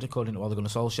United, according to Ole Gunnar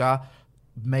Solskjaer.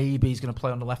 Maybe he's going to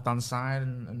play on the left-hand side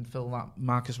and fill that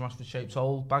Marcus Rashford-shaped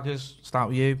hole. Baggers, start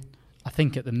with you. I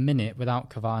think at the minute, without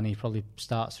Cavani, he probably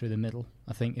starts through the middle.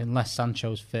 I think unless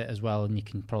Sancho's fit as well, and you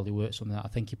can probably work something out, I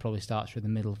think he probably starts through the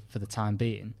middle for the time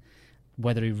being.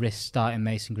 Whether he risks starting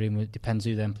Mason Greenwood depends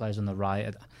who then plays on the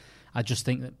right. I just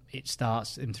think that it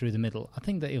starts him through the middle. I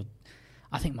think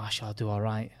Martial will do all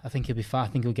right. I think he'll be fine. I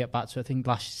think he'll get back to it. I think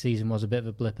last season was a bit of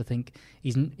a blip. I think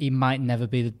he might never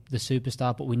be the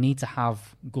superstar, but we need to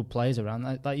have good players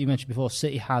around. Like you mentioned before,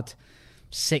 City had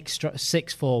six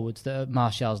forwards that are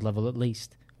Martial's level at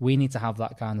least. We need to have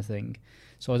that kind of thing.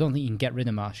 So I don't think you can get rid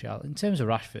of Martial. In terms of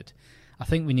Rashford, I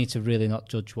think we need to really not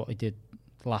judge what he did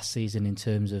last season in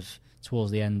terms of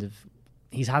towards the end of...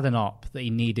 He's had an op that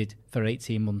he needed for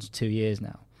 18 months, 2 years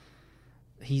now.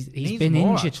 He's been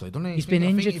more, injured. Actually, doesn't he? He's been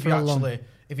injured for a long...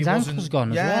 His ankle's gone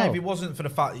as well. Yeah, if it wasn't for the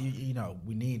fact that,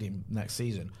 we need him next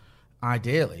season,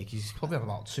 ideally, he's probably had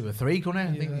about 2 or 3,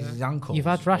 couldn't he? I think his ankle. You've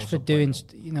had Rashford doing...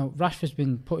 Rashford's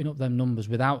been putting up them numbers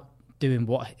without doing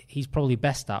what he's probably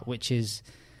best at, which is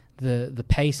the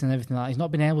pace and everything like that. He's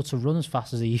not been able to run as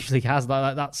fast as he usually has.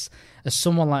 That's as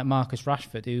someone like Marcus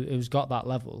Rashford, who's got that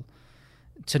level...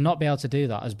 To not be able to do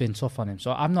that has been tough on him.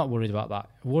 So I'm not worried about that.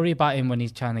 Worry about him when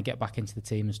he's trying to get back into the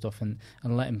team and stuff and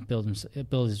let him build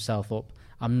himself up.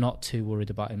 I'm not too worried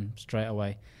about him straight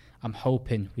away. I'm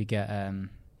hoping we get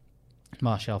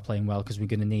Martial playing well because we're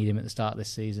going to need him at the start of this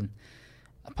season.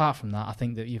 Apart from that, I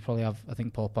think that you probably have... I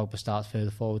think Paul Pogba starts further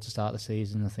forward to start the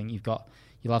season. I think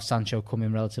you'll have Sancho come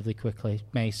in relatively quickly.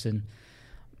 Mason...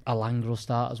 Alanga will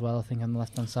start as well, I think, on the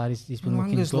left-hand side. He's been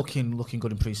looking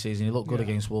good in pre-season. He looked good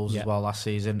against Wolves as well last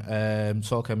season.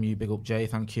 Talk MU, big up Jay,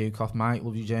 thank you. Cough Mike,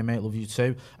 love you Jay, mate, love you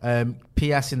too.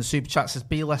 PS in the super chat says,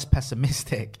 be less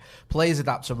pessimistic. Players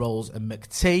adapt to roles and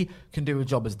McT can do a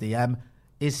job as DM.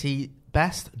 Is he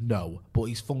best? No, but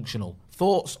he's functional.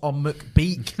 Thoughts on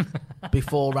McBeak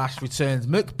before Rash returns?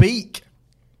 McBeak.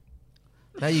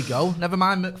 There you go. Never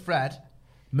mind McFred.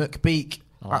 McBeak.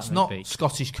 That's not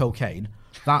Scottish cocaine.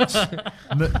 That's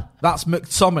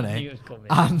McTominay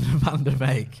and Van der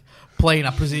Beek playing,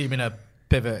 I presume, in a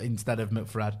pivot instead of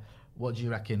McFred. What do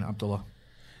you reckon, Abdullah?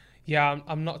 Yeah,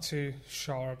 I'm not too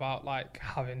sure about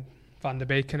having Van der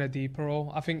Beek in a deeper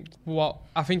role. I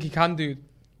think he can do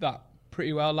that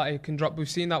pretty well. He can drop. We've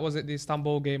seen that was at the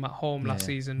Istanbul game at home last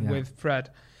season with Fred.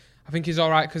 I think he's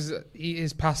all right because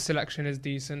his pass selection is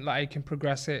decent. He can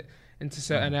progress it into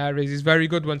certain areas. He's very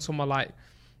good when someone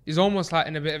he's almost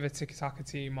in a bit of a tiki-taka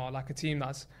team or a team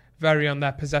that's very on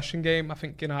their possession game. I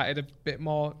think United a bit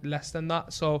more less than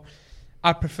that. So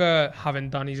I prefer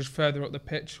having Donny just further up the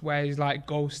pitch where he's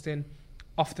ghosting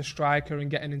off the striker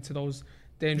and getting into those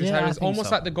dangerous areas.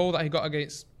 Almost like the goal that he got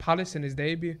against Palace in his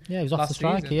debut. Yeah, he was off the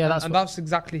striker. Season. Yeah, that's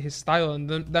exactly his style. And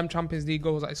them Champions League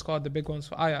goals that he scored, the big ones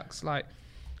for Ajax.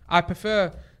 I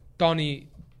prefer Donny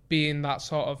being that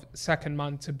sort of second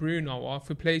man to Bruno, or if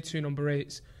we play 2 number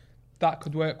 8s, that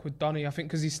could work with Donny, I think,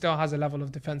 because he still has a level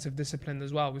of defensive discipline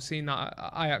as well. We've seen that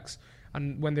at Ajax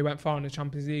and when they went far in the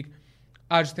Champions League.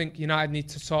 I just think United need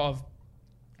to sort of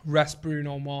rest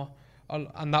Bruno more,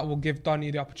 and that will give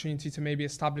Donny the opportunity to maybe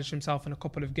establish himself in a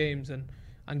couple of games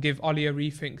and give Ollie a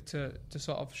rethink to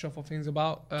sort of shuffle things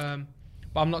about.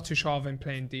 But I'm not too sure of him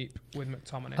playing deep with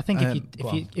McTominay. I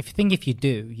think if you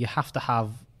do, you have to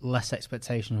have less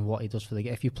expectation of what he does for the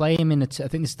game. If you play him in I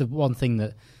think this is the one thing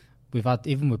that we've had,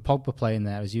 even with Pogba playing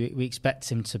there, is we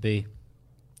expect him to be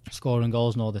scoring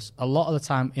goals and all this. A lot of the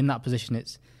time in that position,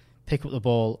 it's pick up the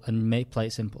ball and play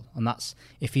it simple. And that's,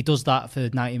 if he does that for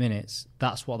 90 minutes,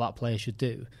 that's what that player should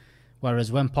do.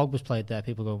 Whereas when Pogba's played there,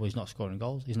 people go, well, he's not scoring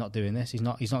goals, he's not doing this, he's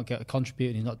not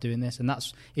contributing, he's not doing this. And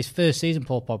that's his first season,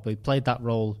 Paul Pogba. He played that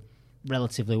role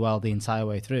relatively well the entire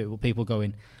way through. Well, people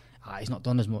going, he's not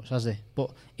done as much, has he?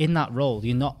 But in that role,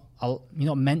 you're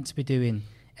not meant to be doing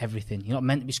everything. You're not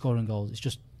meant to be scoring goals. It's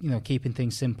just, keeping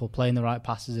things simple, playing the right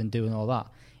passes and doing all that.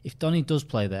 If Donny does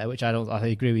play there, which I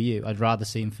agree with you, I'd rather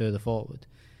see him further forward.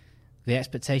 The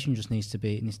expectation just needs to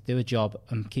do a job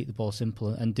and keep the ball simple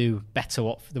and do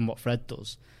better than what Fred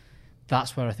does.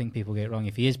 That's where I think people get it wrong.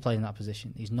 If he is playing that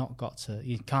position, he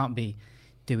can't be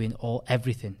doing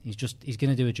everything. He's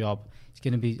going to do a job. It's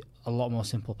going to be a lot more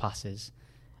simple passes.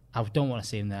 I don't want to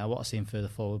see him there. I want to see him further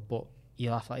forward. But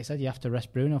like you said, you have to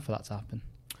rest Bruno for that to happen.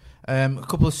 A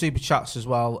couple of super chats as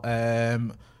well.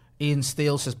 Ian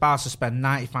Steele says Barca spend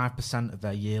 95% of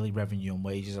their yearly revenue on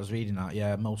wages. I was reading that.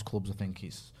 Yeah, most clubs, I think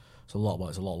it's a lot. Well,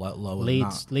 it's a lot lower.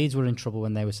 Leeds were in trouble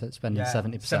when they were spending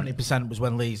 70%. 70% was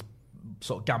when Leeds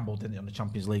sort of gambled, didn't they, on the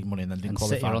Champions League money and then didn't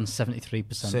qualify. City are on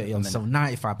 73%. City on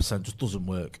 95% just doesn't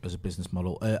work as a business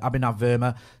model. Abhinav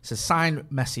Verma says sign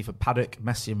Messi for Paddock.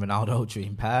 Messi and Ronaldo,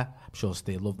 dream pair. I'm sure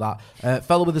Steve love that.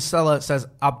 Fellow with the cellar says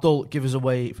Abdul, give us a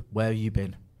wave. Where have you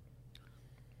been?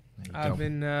 I've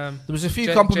been. There was a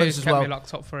few compliments as well. Me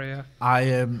locked up for a year.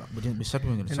 We said we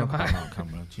were going to talk about that on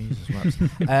camera. Jesus Christ.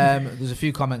 There's a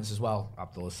few comments as well,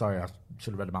 Abdul. Sorry, I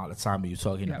should have read them out at the time. But you're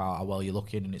talking about how well you're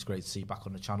looking, and it's great to see you back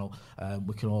on the channel.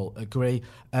 We can all agree.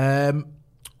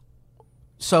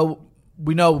 So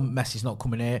we know Messi's not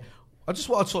coming here. I just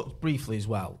want to talk briefly as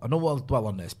well. I know we'll dwell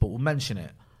on this, but we'll mention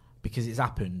it because it's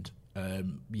happened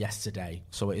yesterday,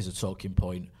 so it is a talking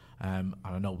point. And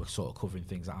I know we're sort of covering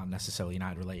things that aren't necessarily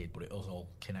United related, but it is all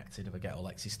connected if I get all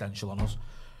existential on us.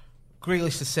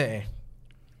 Grealish to City.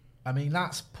 I mean,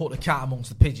 that's put the cat amongst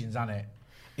the pigeons, hasn't it?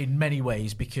 In many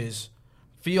ways, because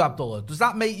for you, Abdullah, does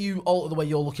that make you alter the way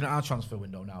you're looking at our transfer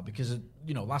window now? Because,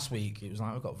 last week it was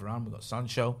like, we've got Varane, we've got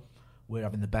Sancho. We're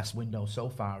having the best window so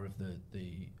far of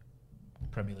the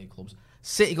Premier League clubs.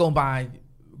 City going by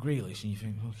Grealish, and you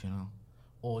think, okay, no.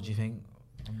 Or do you think,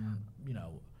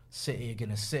 City are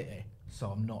going to City, so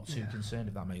I'm not too concerned,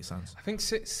 if that makes sense. I think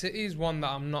City is one that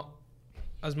I'm not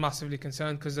as massively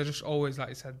concerned because they're just always, like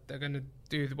you said, they're going to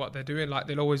do what they're doing. Like,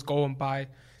 they'll always go and buy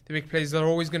the big players. They're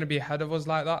always going to be ahead of us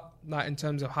like that, like in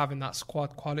terms of having that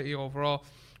squad quality overall.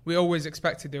 We always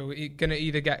expected they were going to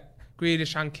either get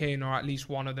Grealish and Kane or at least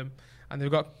one of them. And they've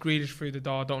got Grealish through the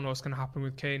door. I don't know what's going to happen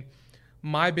with Kane.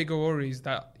 My bigger worry is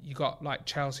that you got like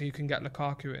Chelsea, you can get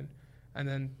Lukaku in, and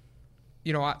then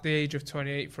at the age of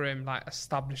 28 for him, like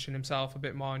establishing himself a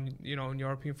bit more in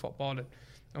European football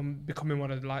and becoming one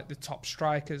of the top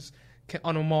strikers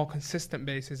on a more consistent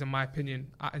basis, in my opinion,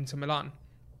 at Inter Milan.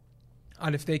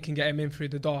 And if they can get him in through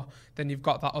the door, then you've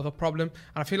got that other problem.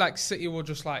 And I feel like City will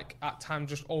just at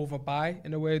times just overbuy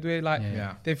in a weird way.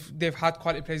 They've had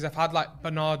quality players. They've had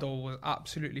Bernardo was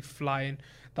absolutely flying.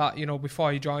 That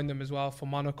before he joined them as well for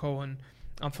Monaco and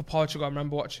for Portugal. I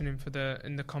remember watching him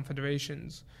in the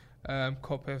Confederations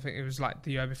Cup. I think it was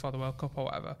the year before the World Cup or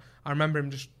whatever. I remember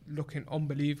him just looking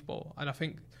unbelievable, and I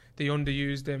think they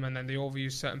underused him and then they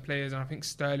overused certain players, and I think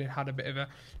Sterling had a bit of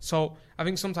so I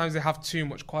think sometimes they have too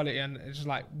much quality and it's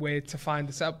just weird to find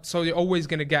the setup. So you're always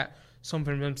going to get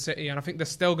something from City, and I think they're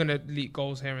still going to leak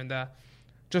goals here and there.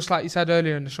 Just like you said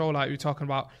earlier in the show, we were talking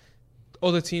about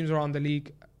other teams around the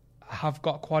league have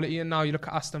got quality, and now you look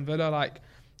at Aston Villa,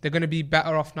 they're going to be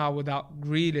better off now without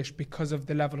Grealish because of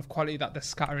the level of quality that they're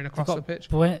scattering across the pitch.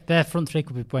 Their front three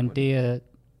could be Buendia,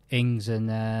 Ings,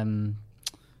 and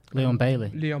Leon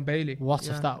Bailey. What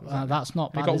if that? That's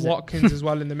not bad. They got Watkins as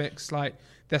well in the mix.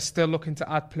 They're still looking to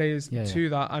add players to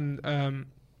that, and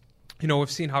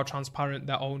we've seen how transparent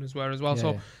their owners were as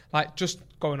well. Just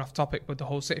going off topic with the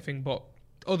whole City thing, but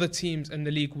other teams in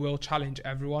the league will challenge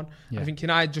everyone. I think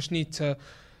United just need to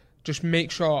just make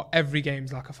sure every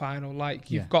game's like a final.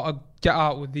 You've got to get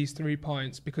out with these 3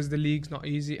 points because the league's not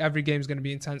easy. Every game's going to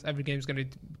be intense. Every game's going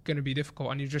to be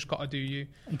difficult, and you've just got to do you.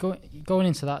 Going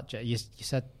into that, Jay, you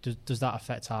said, does that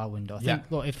affect our window? I think,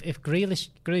 look, if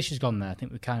Grealish has gone there, I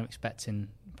think we're kind of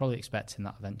probably expecting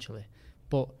that eventually.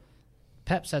 But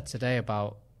Pep said today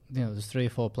about, there's 3 or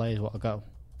 4 players what to go.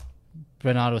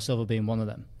 Bernardo Silva being one of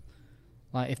them.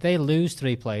 If they lose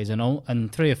 3 players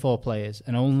and 3 or 4 players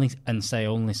and only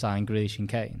sign Grealish and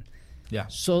Kane,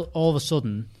 so all of a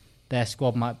sudden their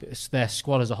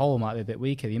squad as a whole might be a bit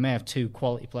weaker. You may have 2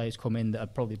 quality players come in that are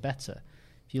probably better.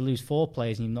 If you lose 4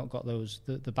 players and you've not got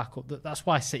the backup, that's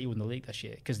why City won the league this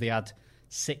year, because they had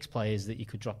 6 players that you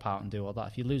could drop out and do all that.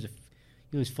 If you lose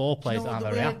 4 players that aren't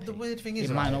very happy, the weird thing is,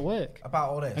 it might not work. About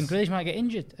all this, and Grealish might get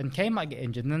injured and Kane might get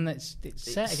injured, and then it's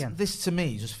set again. This to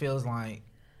me just feels like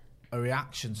a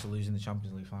reaction to losing the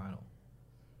Champions League final.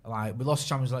 We lost the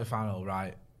Champions League final,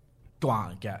 right? Go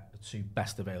out and get the 2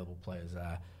 best available players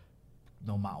there,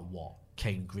 no matter what.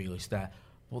 Kane, Grealish there.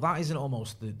 Well, that isn't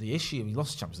almost the issue. We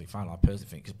lost the Champions League final, I personally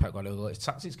think, because Pep Guardiola, his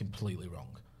tactics completely wrong.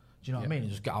 Do you know what I mean? He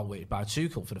just got outweighted by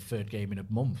Tuchel for the 3rd game in a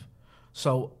month.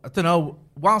 So, I don't know,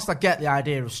 whilst I get the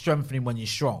idea of strengthening when you're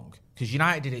strong, because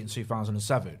United did it in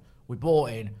 2007, we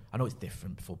bought in, I know it's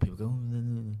different before people go,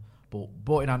 but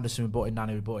bought in Anderson, we bought in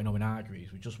Nani, we bought in Owen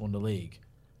Hargreaves, we just won the league.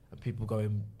 And people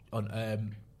going on,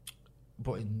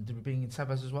 did we bring in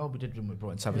Tevez as well? We did, we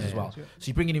brought in Tevez as well. So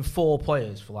you're bringing in 4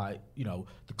 players for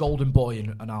the Golden Boy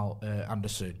and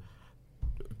Anderson.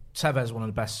 Tevez, one of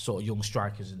the best sort of young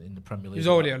strikers in the Premier League. He was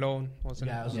already alone,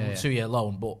 wasn't he? Yeah, it was a 2-year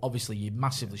loan, but obviously you're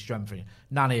massively strengthening.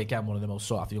 Nani, again, one of the most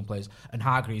sought-after young players, and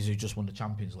Hargreaves, who just won the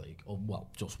Champions League,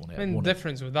 just won it. I mean, the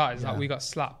difference with that is that we got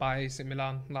slapped by AC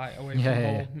Milan, like away from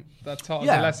home. That taught us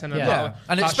a lesson.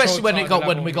 And especially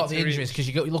when we got the injuries, because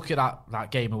you look at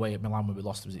that game away at Milan when we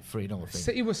lost, was it 3-0?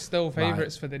 City was still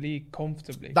favourites for the league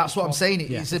comfortably. That's what I'm saying.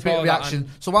 It's a bit of reaction.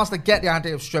 So whilst I get the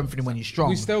idea of strengthening when you're strong,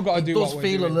 we still got to do. It does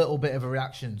feel a little bit of a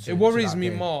reaction. It worries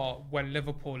me more when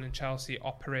Liverpool and Chelsea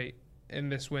operate in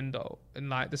this window and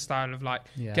like the style of like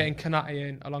getting Konate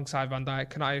in alongside Van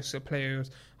Dijk. Konate's a player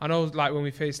who's, I know like when we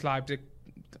faced Leipzig,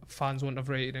 fans wouldn't have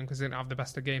rated him because they didn't have the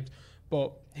best of games,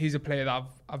 but he's a player that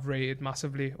I've rated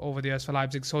massively over the years for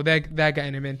Leipzig. So they're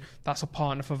getting him in. That's a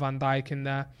partner for Van Dijk in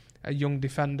there, a young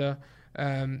defender.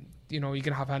 You're going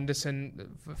to have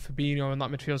Henderson, Fabinho in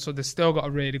that midfield. So they've still got a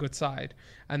really good side.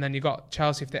 And then you got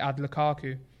Chelsea if they add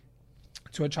Lukaku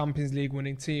to a Champions League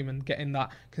winning team and getting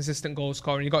that consistent goal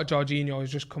scoring. You got Jorginho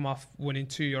who's just come off winning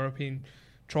 2 European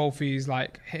trophies,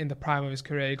 like hitting the prime of his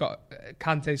career. You got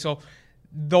Kante. So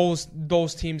those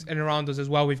teams in and around us as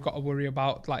well, we've got to worry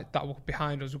about, like that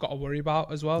behind us, we've got to worry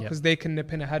about as well, because they can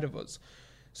nip in ahead of us.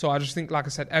 So I just think, like I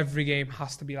said, every game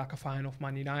has to be like a final for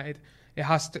Man United. It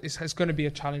has to. It's going to be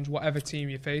a challenge, whatever team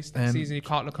you face next season. You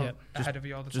can't look ahead of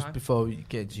you all the time. Just before we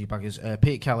get to you baggers,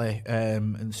 Pete Kelly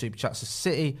in the Super Chats,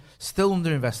 City still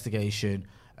under investigation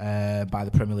by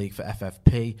the Premier League for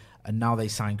FFP, and now they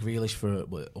signed Grealish for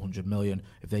 100 million.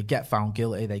 If they get found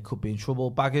guilty, they could be in trouble.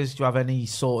 Baggers, do you have any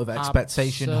sort of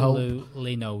expectation,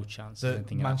 Absolutely no chance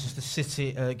that Manchester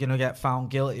City are going to get found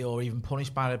guilty or even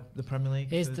punished by the Premier League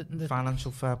for the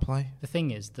financial fair play? The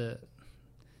thing is that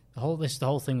the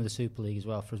whole thing with the Super League as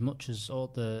well, for as much as all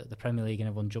the Premier League and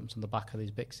everyone jumps on the back of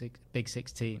these big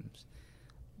six teams,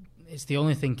 it's the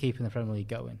only thing keeping the Premier League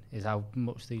going is how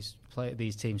much these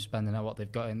teams spend and what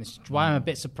they've got in. This is why I'm a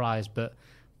bit surprised, but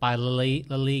by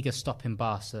La Liga stopping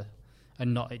Barca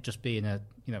and not it just being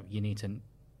you need to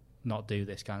not do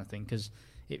this kind of thing, because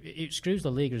it screws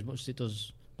La Liga as much as it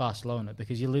does Barcelona,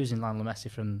 because you're losing Lionel Messi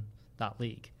from that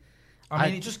league. I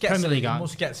mean, it just gets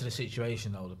must get to the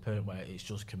situation though, the point where it's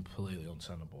just completely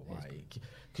untenable.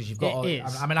 Because you've got,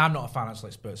 I mean, I'm not a financial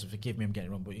expert, so forgive me, I'm getting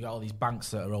it wrong, but you got all these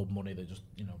banks that are owed money that just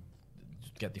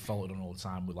get defaulted on all the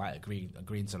time. With like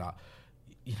agreeing to that.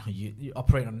 You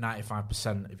operate on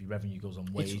 95% of your revenue goes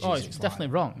on wages. It's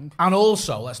definitely wrong. And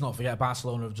also, let's not forget,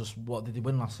 Barcelona have just, what did they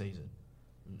win last season?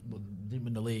 They didn't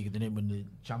win the league, they didn't win the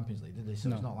Champions League, did they? So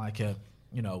it's not like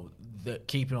that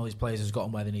keeping all these players has got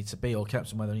them where they need to be or kept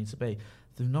them where they need to be.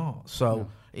 They're not. So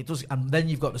it does, and then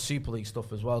you've got the Super League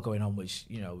stuff as well going on, which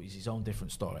is his own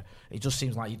different story. It just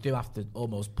seems like you do have to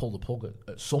almost pull the plug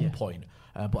at some point.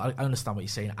 But I understand what you're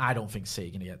saying. I don't think City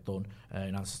are going to get done.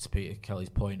 In answer to Peter Kelly's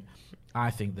point, I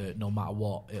think that no matter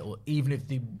what, even if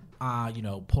they are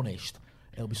punished,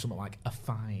 it'll be something like a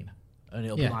fine, and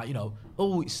it'll be like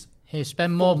it's. Here,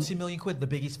 spend more. 40 million quid, the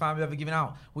biggest fine we've ever given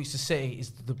out, which to say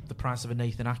is the price of a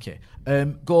Nathan Ake.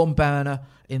 Gordon Berner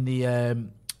in the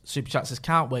Super Chat says,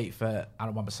 can't wait for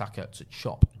Aaron Wan-Bissaka to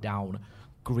chop down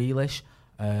Grealish.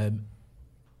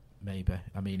 Maybe.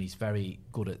 I mean, he's very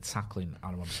good at tackling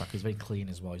Aaron Wan-Bissaka. He's very clean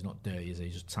as well. He's not dirty, is he?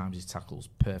 He just times his tackles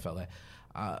perfectly.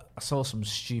 I saw some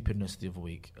stupidness the other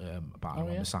week about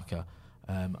Aaron Wan-Bissaka.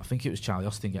 I think it was Charlie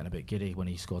Austin getting a bit giddy when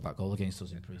he scored that goal against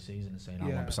us in pre-season and saying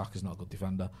Aaron Wan-Bissaka's not a good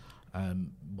defender.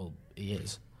 Well, he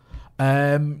is.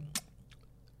 I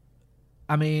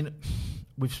mean,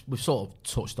 we've sort of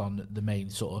touched on the main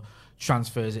sort of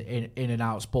transfers in and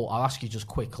out. But I'll ask you just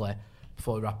quickly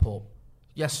before we wrap up.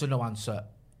 Yes or no answer.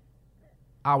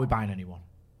 Are we buying anyone?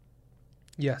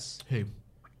 Yes. Who?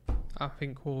 I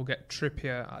think we'll get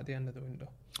Trippier at the end of the window.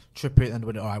 Trippier at the end of the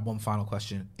window. All right, one final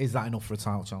question. Is that enough for a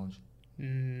title challenge?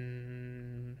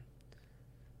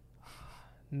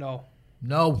 No.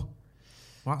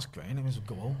 Well, that's great. It means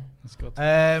we'll go on. That's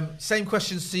good. Same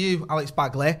questions to you, Alex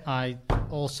Bagley. I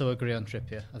also agree on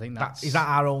Trippier. I think is that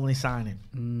our only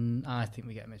signing? I think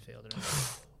we get a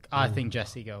midfielder. I think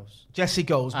Jesse goes. Jesse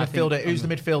goes. Midfielder. Who's the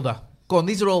midfielder? Go on.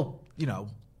 These are all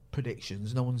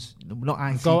predictions. No one's not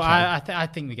ICK. I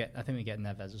think we get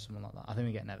Neves or someone like that. I think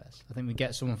we get Neves. I think we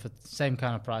get someone for the same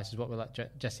kind of price as what we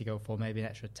let Jesse go for, maybe an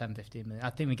extra 10-15 million. I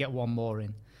think we get one more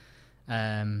in.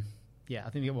 I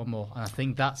think we get one more, and I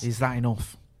think that's... Is that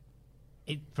enough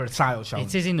for a title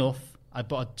challenge? It is enough,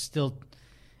 but I'd still,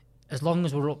 as long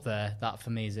as we're up there, that for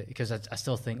me is it, because I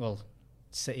still think,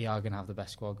 City are going to have the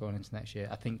best squad going into next year.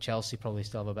 I think Chelsea probably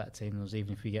still have a better team than us,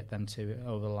 even if we get them two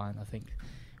over the line. I think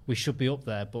we should be up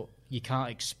there, but you can't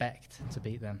expect to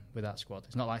beat them with that squad.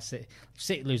 It's not like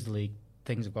City lose the league,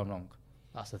 things have gone wrong.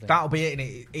 That's the thing. That'll be it,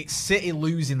 innit? It's City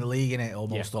losing the league, innit,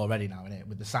 almost already now, innit,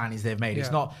 with the signings they've made. Yeah.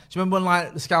 It's not... Do you remember when,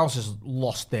 like, the Scousers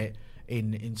lost it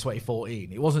in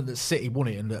 2014? It wasn't that City won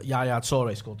it and that Yaya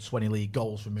Toure scored 20 league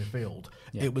goals from midfield.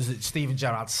 Yeah. It was that Steven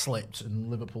Gerrard slipped and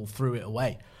Liverpool threw it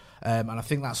away. And I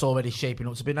think that's already shaping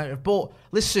up to be negative. But,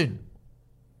 listen,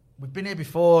 we've been here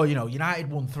before. You know,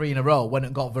 United won 3 in a row, went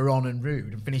and got Veron and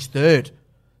Rude and finished 3rd.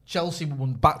 Chelsea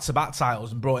won back-to-back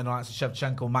titles and brought in the likes of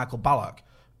Shevchenko and Michael Ballack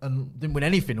and didn't win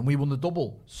anything, and we won the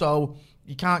double. So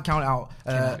you can't count it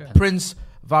out. Prince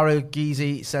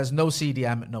Varugisi says, no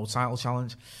CDM, no title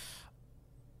challenge.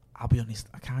 I'll be honest,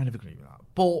 I kind of agree with that.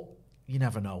 But you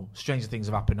never know. Stranger things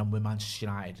have happened, and with Manchester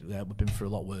United, we've been through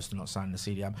a lot worse than not signing the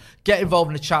CDM. Get involved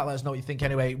in the chat, let us know what you think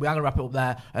anyway. We're going to wrap it up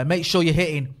there. Make sure you're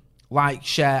hitting like,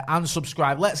 share, and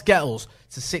subscribe. Let's get us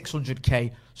to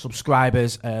 600k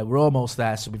subscribers. We're almost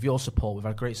there, so with your support, we've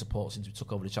had great support since we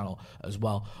took over the channel as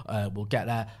well. We'll get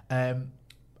there.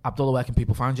 Abdullah, where can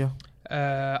people find you?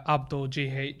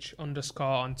 AbdulGH_ on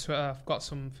Twitter. I've got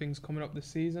some things coming up this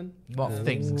season. What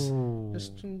things?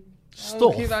 Just Stuff.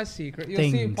 I'll keep that secret. You'll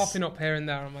see them Things. popping up here and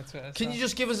there on my Twitter. Can so you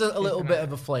just give us a little an bit eye.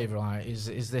 of a flavour? Like,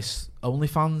 is this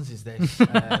OnlyFans? Is this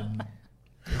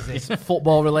is this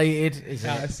football related? Is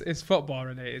Yeah, it? it's football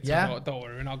related. So Yeah? don't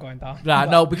worry, we're not going down. Right,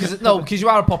 no, because you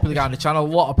are a popular guy on the channel. A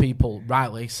lot of people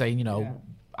rightly saying, you know, Yeah.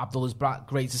 Abdullah's back,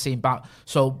 great to see him back.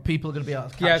 So people are going to be able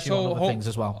to catch you on other things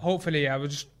as well. Hopefully, yeah,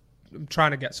 I'm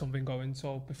trying to get something going.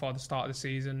 So before the start of the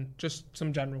season, just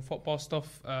some general football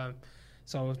stuff.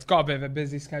 So it's got a bit of a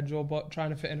busy schedule, but trying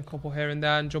to fit in a couple here and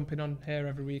there and jumping on here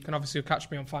every week. And obviously, you'll catch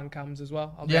me on fan cams as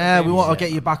well. I'll be Yeah, at we games. want to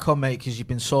get you back on, mate, because you've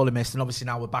been sorely missed. And obviously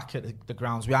now we're back at the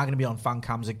grounds. We are going to be on fan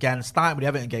cams again. Starting with the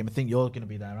Everton game, I think you're going to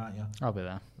be there, aren't you? I'll be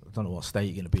there. I don't know what state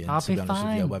you're going to be in, I'll to be be honest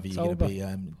with you, fine. whether you're Sober. going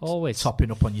to be Always.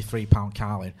 topping up on your £3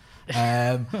 Carling.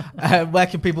 Where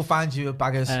can people find you,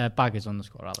 Baggers?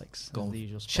 Baggers_Alex. Go on. The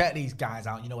usual spot. Check these guys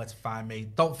out. You know where to find me.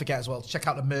 Don't forget as well, check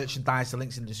out the merchandise. The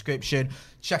link's in the description.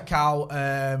 Check out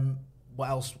what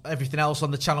else? Everything else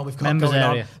on the channel we've got Members going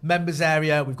area. on. Members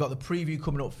area. We've got the preview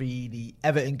coming up for the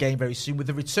Everton game very soon with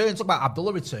the return. Talk about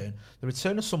Abdullah return. The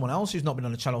return of someone else who's not been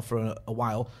on the channel for a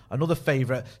while. Another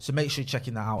favourite. So make sure you're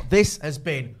checking that out. This has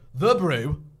been The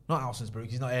Brew. Not Alson's Brew,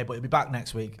 he's not here, but he'll be back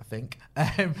next week, I think.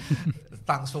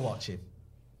 Thanks for watching.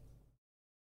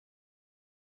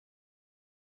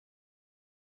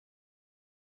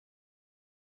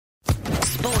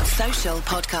 Sports Social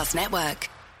Podcast Network.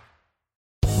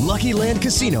 Lucky Land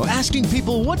Casino, asking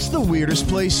people, what's the weirdest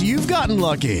place you've gotten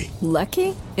lucky?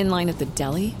 Lucky? In line at the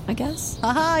deli, I guess?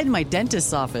 Aha, in my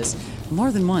dentist's office.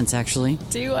 More than once, actually.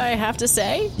 Do I have to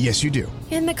say? Yes, you do.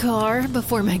 In the car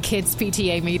before my kids'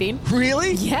 PTA meeting.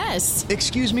 Really? Yes.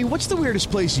 Excuse me, what's the weirdest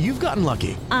place you've gotten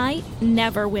lucky? I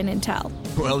never win and tell.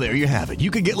 Well, there you have it. You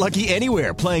can get lucky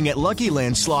anywhere, playing at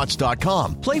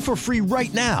LuckyLandSlots.com. Play for free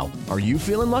right now. Are you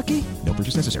feeling lucky? No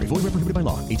purchase necessary. Void where prohibited by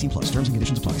law. 18+. Terms and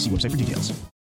conditions apply. See website for details.